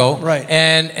 years ago, right?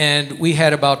 And we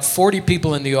had about 40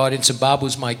 people in the audience, and Bob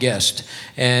was my guest.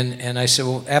 And I said,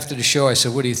 well, after the show, I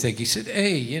said, what do you think? He said,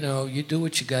 hey, you do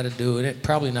what you got to do, and it's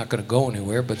probably not going to go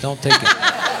anywhere, but don't take it.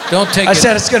 Don't take I it.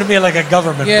 said it's going to be like a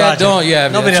government project.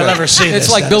 Nobody will ever see this.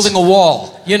 It's like building a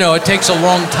wall. It takes a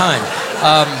long time.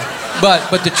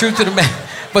 But the truth of the matter.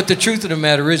 But the truth of the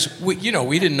matter is, we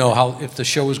didn't know if the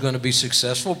show was going to be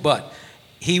successful, but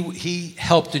he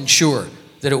helped ensure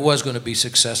that it was going to be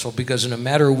successful, because in a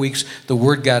matter of weeks, the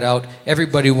word got out.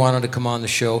 Everybody wanted to come on the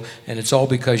show, and it's all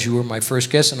because you were my first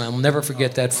guest, and I'll never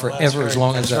forget that forever, as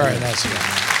long as I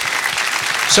live.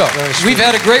 So we've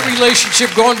had a great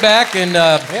relationship going back, and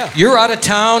you're out of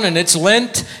town, and it's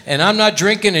Lent, and I'm not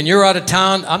drinking, and you're out of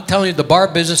town. I'm telling you, the bar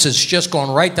business is just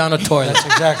going right down the toilet. That's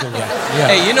exactly right. Yeah.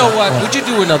 Hey, you know what? Would you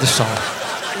do another song?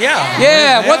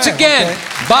 Yeah. Once again,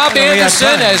 okay. Bob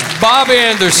Anderson as Bob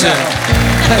Anderson.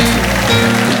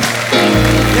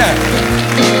 Yeah.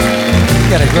 You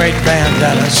got a great band,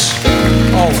 Dennis.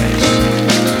 Always.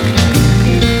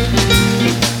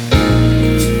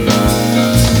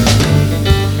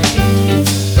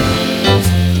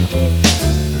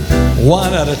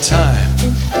 One at a time.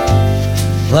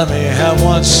 Let me have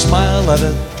one smile at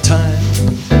a time.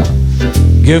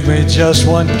 Give me just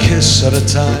one kiss at a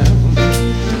time.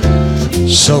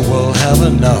 So we'll have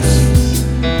enough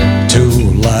to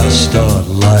last a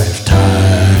lifetime.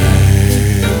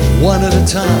 One at a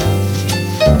time.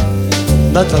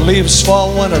 Let the leaves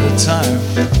fall one at a time.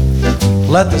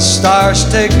 Let the stars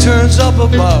take turns up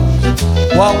above,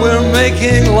 while we're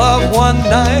making love one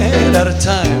night at a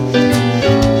time.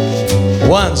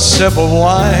 One sip of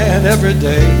wine every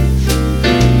day,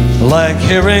 like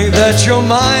hearing that you're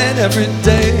mine every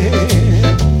day.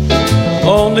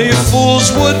 Only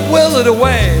fools would will it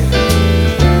away,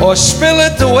 or spill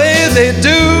it the way they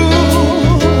do.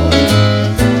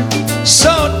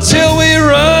 So till we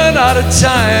run out of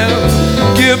time,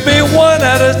 give me one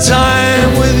at a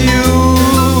time with you.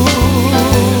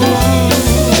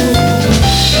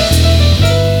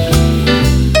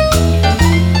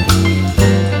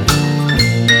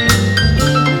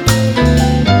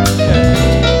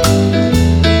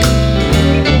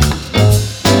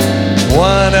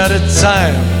 One at a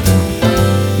time,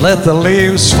 let the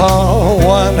leaves fall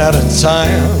one at a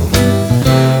time.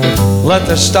 Let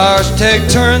the stars take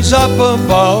turns up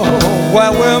above,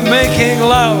 while we're making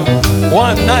love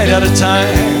one night at a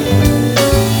time.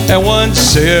 And one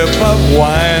sip of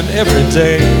wine every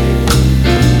day,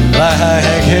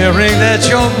 like hearing that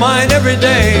you're mine every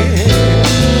day.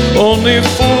 Only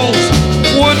fools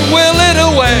would will it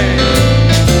away,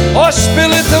 or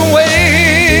spill it the way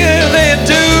they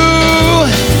do.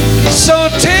 So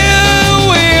till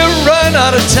we run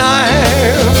out of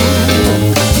time,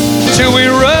 till we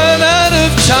run out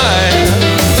of time,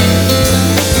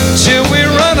 till we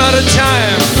run out of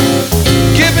time,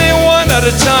 give me one at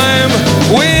a time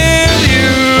with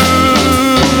you.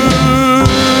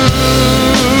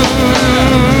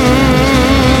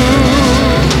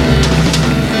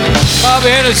 Bob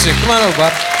Anderson, come on over,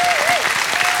 Bob.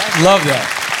 Love that.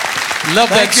 Love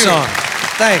that song.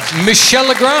 Thanks. Michel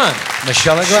Legrand.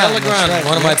 Michel Legrand, right,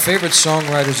 one of my favorite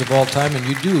songwriters of all time, and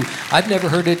you do. I've never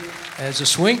heard it as a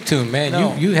swing tune, man.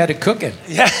 No. You had it cooking.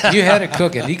 Yeah. You had it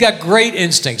cooking. You got great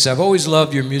instincts. I've always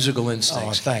loved your musical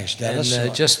instincts. Oh, thanks, Dennis.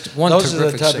 And just one Those terrific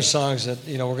are the type sing. of songs that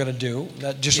we're going to do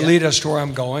that just lead us to where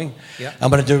I'm going. Yeah. I'm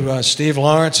going to do Steve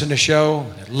Lawrence in the show.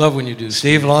 I love when you do.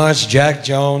 Steve Lawrence, Jack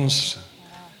Jones,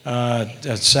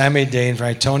 Sammy Dean,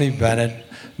 right? Tony Bennett,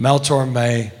 Mel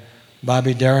Torme,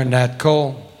 Bobby Darin, Nat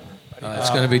Cole.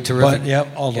 It's going to be terrific.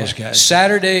 All those guys.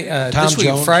 Saturday, Tom this week,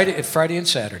 Jones. Friday and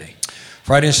Saturday.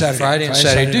 Friday and Saturday. Friday and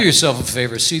Saturday. Do yourself a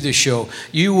favor. See the show.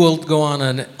 You will go on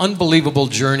an unbelievable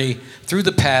journey through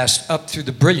the past, up through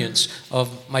the brilliance of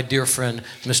my dear friend,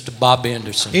 Mr. Bob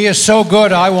Anderson. He is so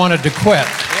good, I wanted to quit.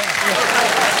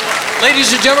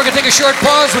 Ladies and gentlemen, we're going to take a short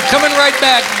pause. We're coming right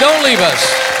back. Don't leave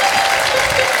us.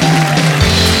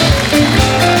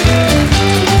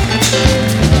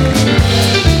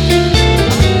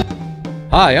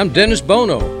 Hi, I'm Dennis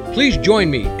Bono. Please join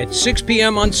me at 6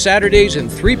 p.m. on Saturdays and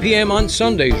 3 p.m. on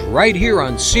Sundays right here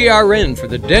on CRN for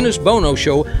the Dennis Bono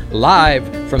Show, live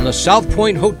from the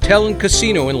SouthPoint Hotel and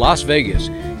Casino in Las Vegas.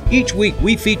 Each week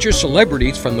we feature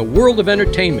celebrities from the world of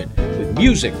entertainment with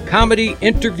music, comedy,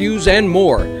 interviews, and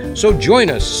more. So join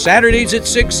us Saturdays at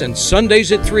 6 and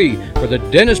Sundays at 3 for the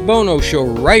Dennis Bono Show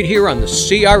right here on the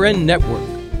CRN Network.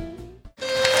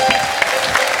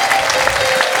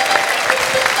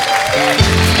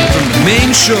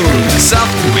 Main showroom at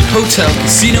SouthPoint Hotel,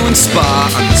 Casino and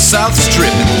Spa on the South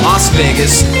Strip in Las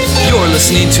Vegas. You're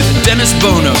listening to The Dennis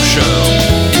Bono Show.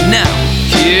 And now,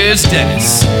 here's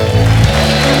Dennis.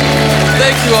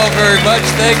 Thank you all very much.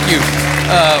 Thank you.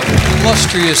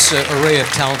 Illustrious array of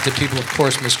talented people, of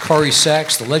course, Miss Corrie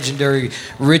Sachs, the legendary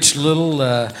Rich Little,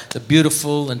 the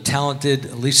beautiful and talented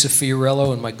Elisa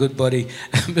Fiorillo, and my good buddy,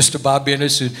 Mr. Bob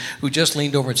Innes, who just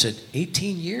leaned over and said,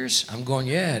 18 years? I'm going,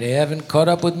 yeah, they haven't caught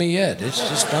up with me yet. It's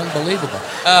just unbelievable.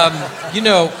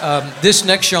 This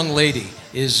next young lady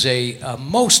is a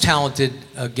most talented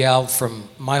gal from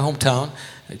my hometown,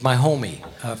 my homie,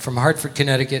 from Hartford,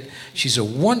 Connecticut. She's a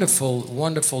wonderful,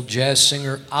 wonderful jazz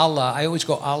singer, I always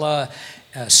go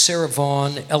Sarah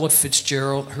Vaughan, Ella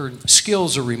Fitzgerald. Her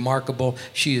skills are remarkable.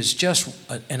 She is just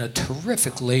a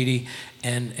terrific lady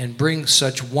and brings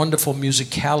such wonderful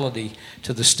musicality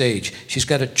to the stage. She's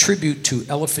got a tribute to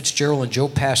Ella Fitzgerald and Joe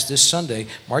Pass this Sunday,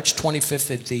 March 25th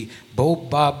at the Bo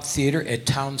Bob Theater at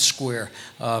Town Square.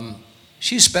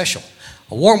 She's special.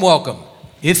 A warm welcome,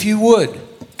 if you would,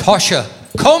 Toscha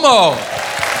Comeaux.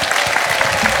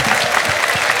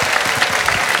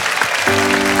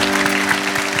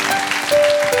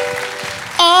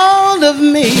 All of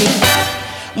me,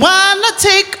 why not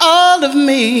take all of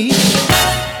me?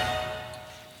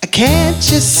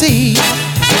 Can't you see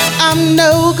I'm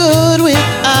no good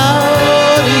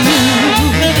without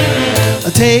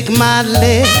you? Take my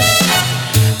lips,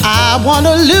 I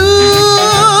wanna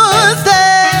lose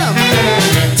them.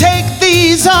 Take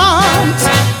these arms,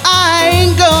 I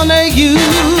ain't gonna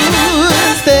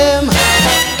use them.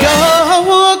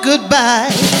 Go goodbye,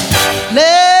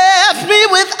 left me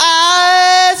with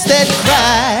eyes that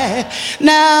cry.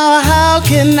 Now how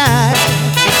can I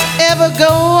ever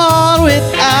go on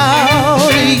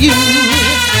without you?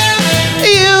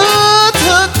 You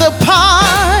took the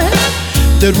part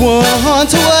that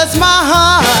once was my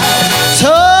heart,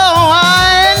 so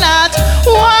why not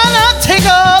take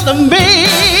all of me?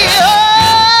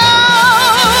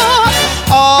 Oh,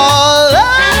 all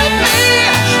of me,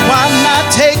 why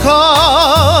not take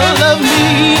all of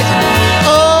me?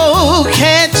 Oh,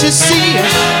 can't you see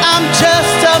I'm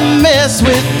just a mess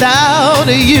without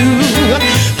you?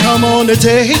 Come on to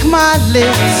take my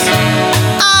lips,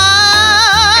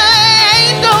 I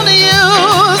ain't gonna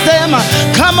use them.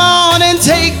 Come on and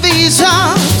take these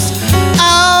arms,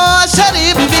 oh, shut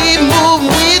it and be moving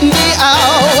with me.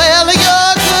 Oh, well,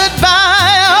 your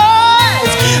goodbye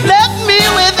eyes left me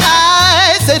with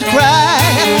eyes that cry.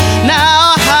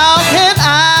 Now how can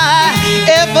I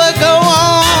ever go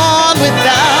on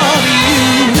without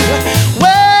you?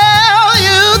 Well,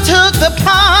 you took the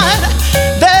part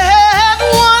that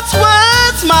once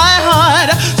was my heart,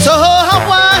 so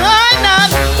why not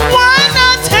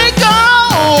take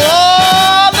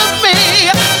all of me?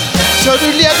 So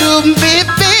do you do be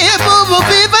but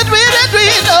we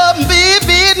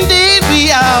be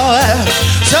out.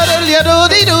 So do you do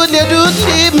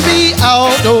be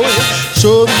out.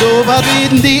 So do but we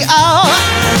be out.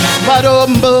 But but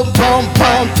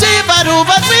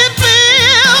we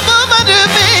feel but be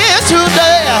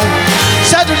today.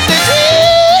 So do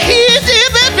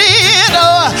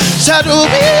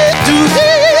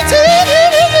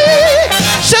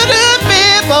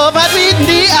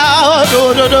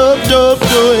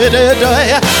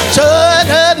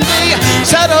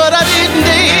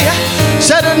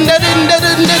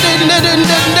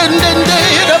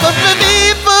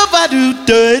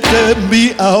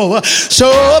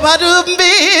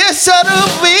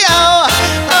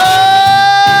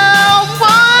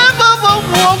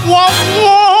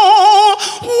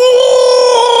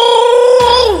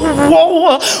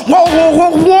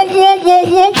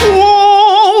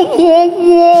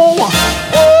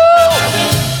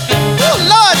Oh,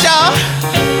 Lord, y'all.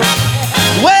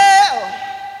 Well,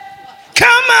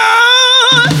 come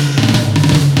on.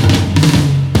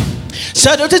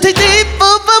 Shut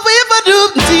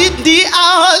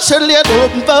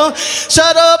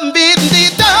up, and beat the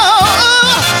door.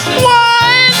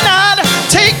 Why not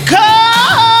take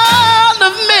all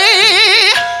of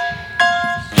me?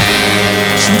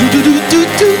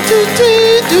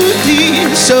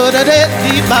 So that it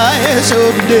be by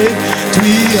so day to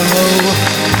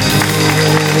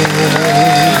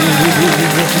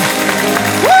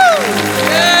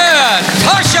Yeah,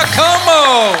 Toscha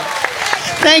Comeaux.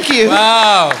 Thank you.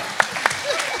 Wow.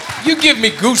 You give me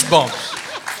goosebumps.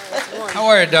 How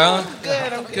are you, darling?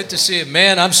 Good, I'm good. Good to see you,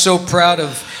 man. I'm so proud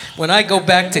of when I go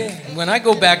back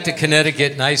to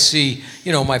Connecticut and I see,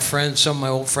 my friends, some of my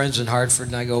old friends in Hartford,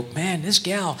 and I go, man, this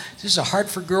is a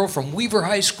Hartford girl from Weaver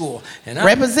High School, and I'm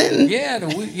Representing.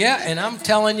 Yeah, and I'm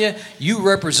telling you, you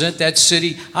represent that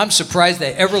city. I'm surprised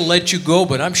they ever let you go,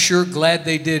 but I'm sure glad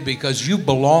they did because you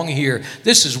belong here.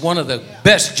 This is one of the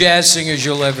best jazz singers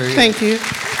you'll ever hear. Thank you.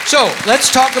 So let's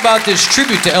talk about this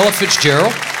tribute to Ella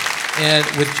Fitzgerald. And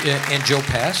Joe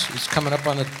Pass. It's coming up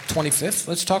on the 25th.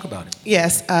 Let's talk about it.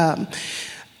 Yes.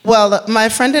 Well, my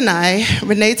friend and I,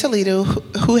 Renee Toledo,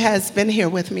 who has been here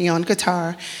with me on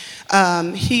guitar,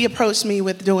 he approached me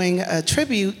with doing a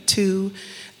tribute to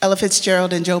Ella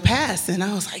Fitzgerald and Joe Pass. And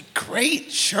I was like, great,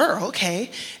 sure,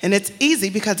 okay. And it's easy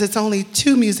because it's only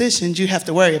two musicians you have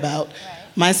to worry about,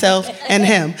 myself and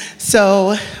him.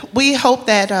 So we hope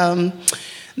that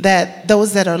that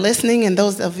those that are listening and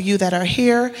those of you that are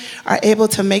here are able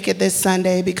to make it this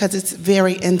Sunday because it's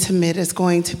very intimate. It's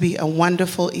going to be a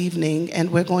wonderful evening,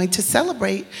 and we're going to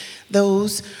celebrate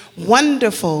those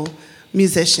wonderful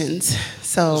musicians.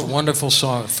 So it's a wonderful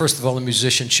song. First of all, the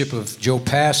musicianship of Joe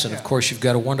Pass, and of course you've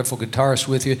got a wonderful guitarist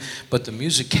with you, but the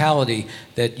musicality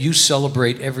that you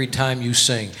celebrate every time you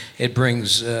sing, it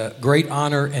brings great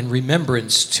honor and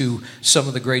remembrance to some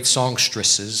of the great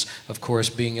songstresses, of course,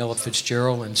 being Ella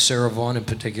Fitzgerald and Sarah Vaughan in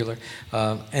particular.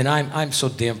 And I'm so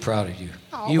damn proud of you.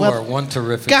 You are one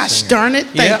terrific singer. Darn it,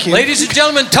 thank you. Ladies and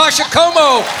gentlemen, Toscha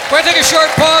Comeaux. We're going to take a short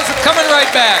pause. We're coming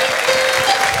right back.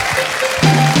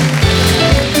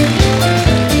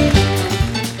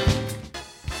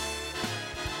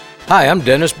 Hi, I'm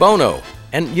Dennis Bono,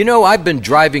 and I've been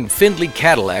driving Findlay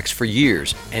Cadillacs for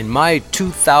years, and my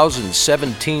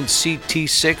 2017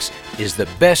 CT6 is the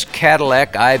best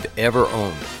Cadillac I've ever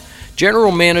owned.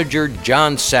 General Manager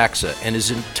John Sachs and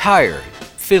his entire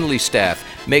Findlay staff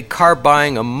make car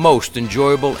buying a most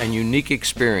enjoyable and unique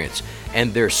experience,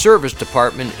 and their service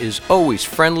department is always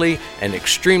friendly and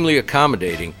extremely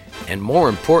accommodating, and more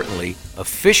importantly,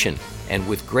 efficient and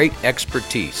with great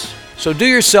expertise. So do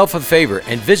yourself a favor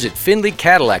and visit Findlay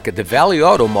Cadillac at the Valley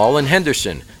Auto Mall in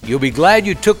Henderson. You'll be glad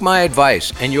you took my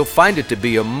advice, and you'll find it to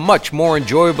be a much more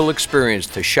enjoyable experience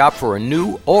to shop for a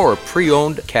new or a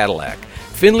pre-owned Cadillac.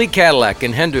 Findlay Cadillac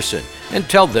in Henderson, and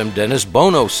tell them Dennis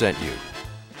Bono sent you.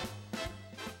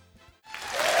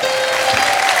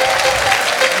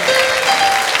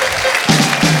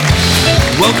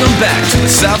 Welcome back to the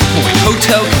SouthPoint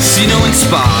Hotel, Casino, and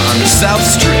Spa on the South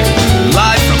Strip,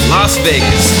 live from Las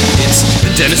Vegas. It's the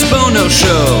Dennis Bono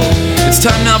Show. It's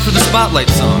time now for the Spotlight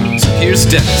Songs. Here's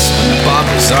Dennis and the Bob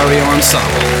Rosario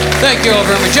Ensemble. Thank you all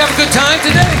very much. You have a good time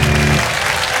today?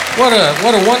 What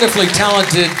a wonderfully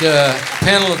talented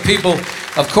panel of people.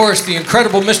 Of course, the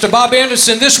incredible Mr. Bob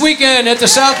Anderson this weekend at the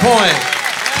SouthPoint.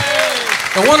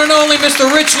 The one and only Mr.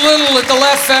 Rich Little at the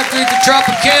Laugh Factory at the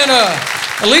Tropicana.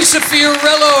 Elisa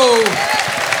Fiorillo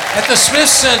at the Smith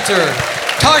Center,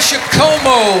 Toscha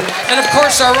Comeaux, and of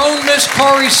course our own Miss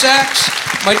Corrie Sachs,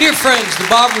 my dear friends, the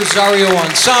Bob Rosario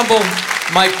Ensemble,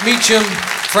 Mike Meacham,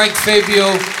 Frank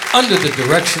Fabio, under the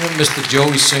direction of Mr.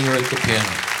 Joey Singer at the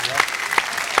piano.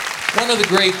 One of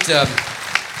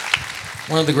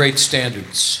the great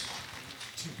standards.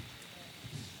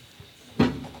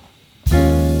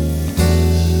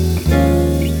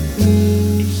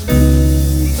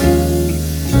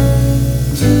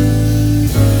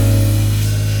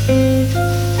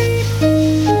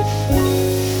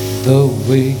 The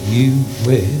way you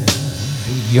wear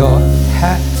your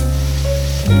hat,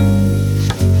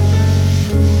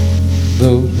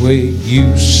 the way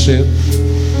you sip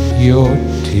your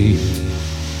tea,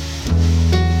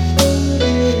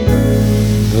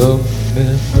 the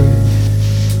memory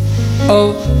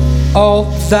of all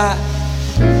that.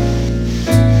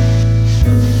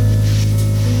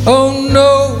 Oh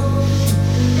no,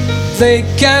 they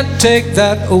can't take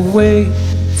that away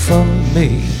from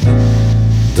me.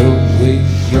 The way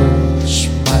your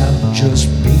smile just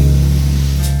beams,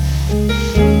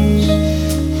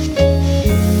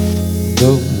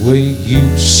 the way you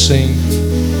sing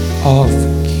off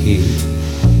key,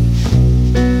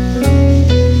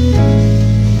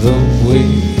 the way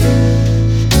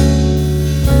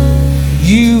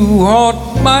you haunt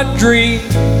my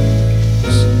dreams.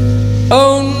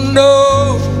 Oh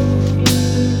no,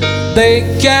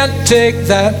 they can't take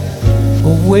that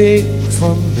away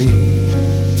from me.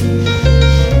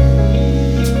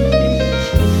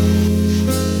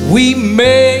 We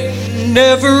may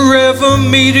never ever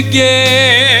meet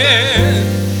again,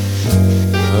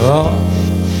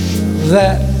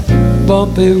 that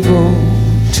bumpy road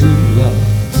to love.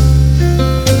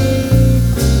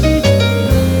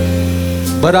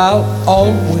 But I'll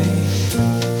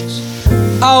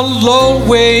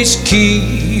always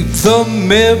keep the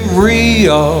memory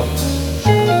of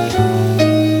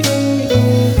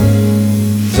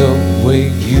the way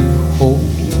you hold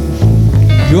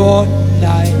your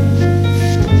knife,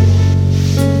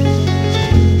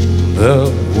 the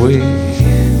way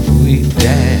we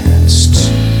danced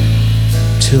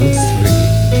till 3,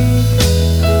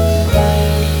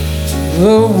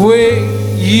 the way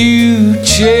you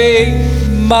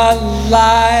changed my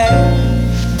life.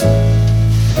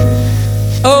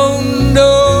 Oh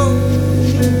no,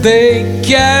 they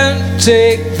can't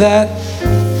take that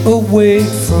away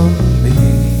from me.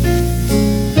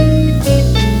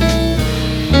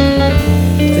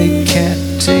 They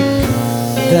can't take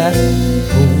that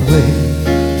away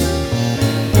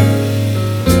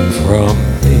from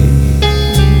me.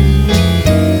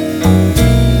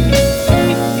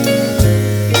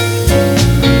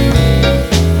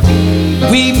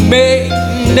 We may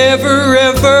never,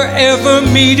 ever, ever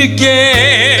meet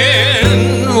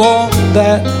again on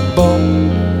that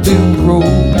bumpy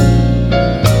road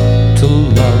to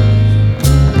love.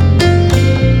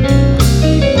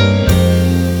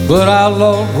 But I'll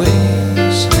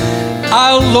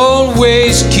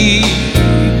always keep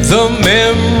the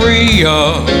memory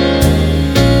of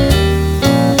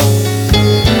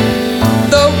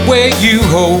the way you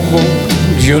hold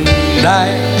your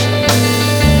knife,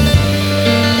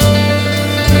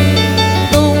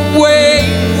 the way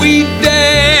we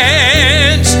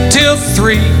danced till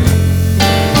 3,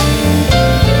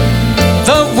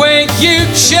 the way you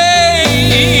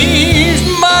changed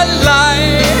my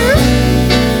life.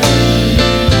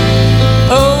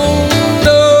 Oh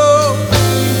no,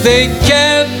 they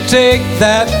can't take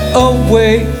that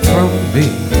away from me.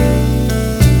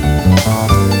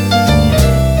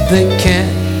 They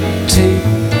can't take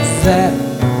that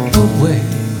away.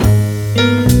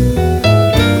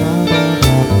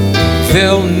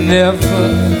 They'll never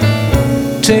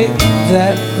take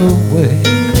that away.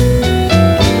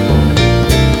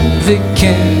 They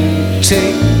can't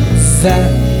take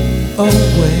that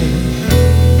away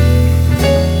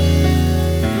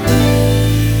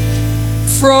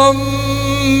from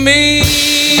me.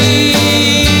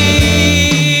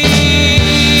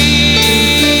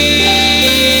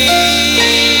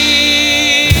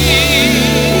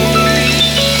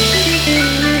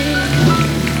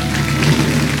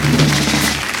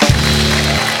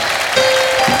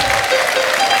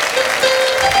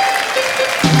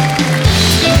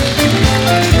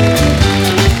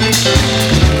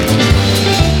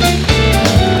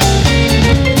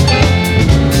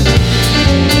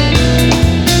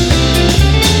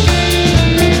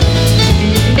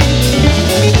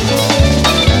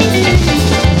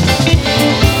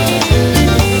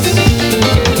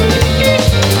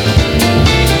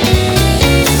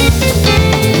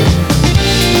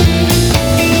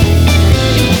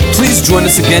 Join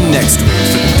us again next week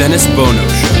for the Dennis Bono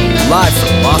Show, live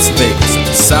from Las Vegas at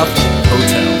the SouthPoint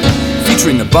Hotel,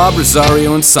 featuring the Bob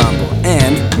Rosario Ensemble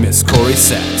and Miss Corrie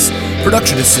Sachs.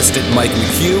 Production assistant Mike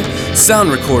McHugh, sound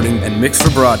recording and mix for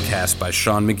broadcast by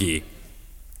Sean McGee.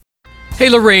 Hey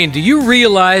Lorraine, do you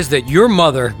realize that your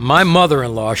mother, my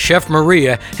mother-in-law, Chef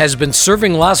Maria, has been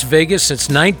serving Las Vegas since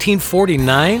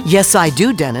 1949? Yes, I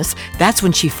do, Dennis. That's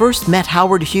when she first met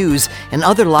Howard Hughes and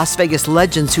other Las Vegas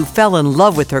legends who fell in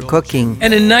love with her cooking.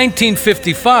 And in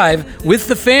 1955, with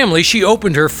the family, she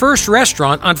opened her first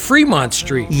restaurant on Fremont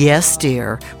Street. Yes,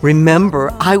 dear.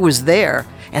 Remember, I was there.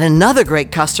 And another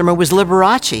great customer was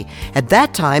Liberace. At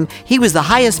that time, he was the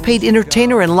highest paid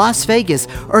entertainer in Las Vegas,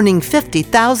 earning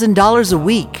 $50,000 a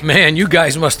week. Man, you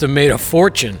guys must have made a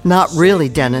fortune. Not really,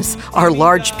 Dennis. Our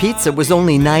large pizza was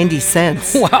only 90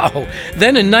 cents. Wow.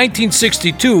 Then in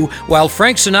 1962, while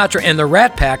Frank Sinatra and the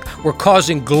Rat Pack were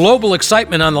causing global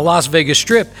excitement on the Las Vegas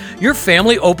Strip, your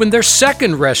family opened their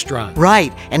second restaurant.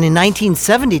 Right. And in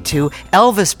 1972,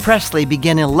 Elvis Presley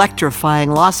began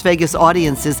electrifying Las Vegas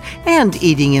audiences and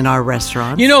eating in our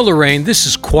restaurants. You know, Lorraine, this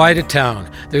is quite a town.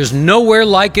 There's nowhere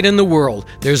like it in the world.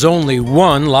 There's only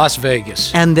one Las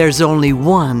Vegas. And there's only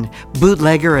one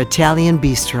Bootlegger Italian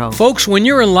Bistro. Folks, when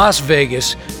you're in Las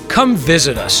Vegas, come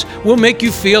visit us. We'll make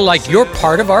you feel like you're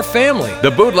part of our family.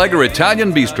 The Bootlegger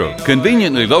Italian Bistro,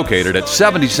 conveniently located at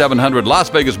 7700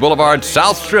 Las Vegas Boulevard,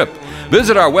 South Strip.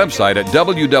 Visit our website at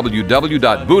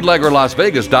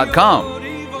www.bootleggerlasvegas.com.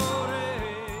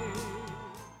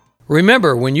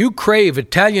 Remember, when you crave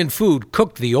Italian food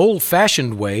cooked the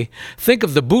old-fashioned way, think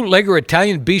of the Bootlegger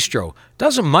Italian Bistro.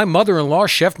 Doesn't my mother-in-law,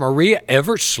 Chef Maria,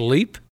 ever sleep?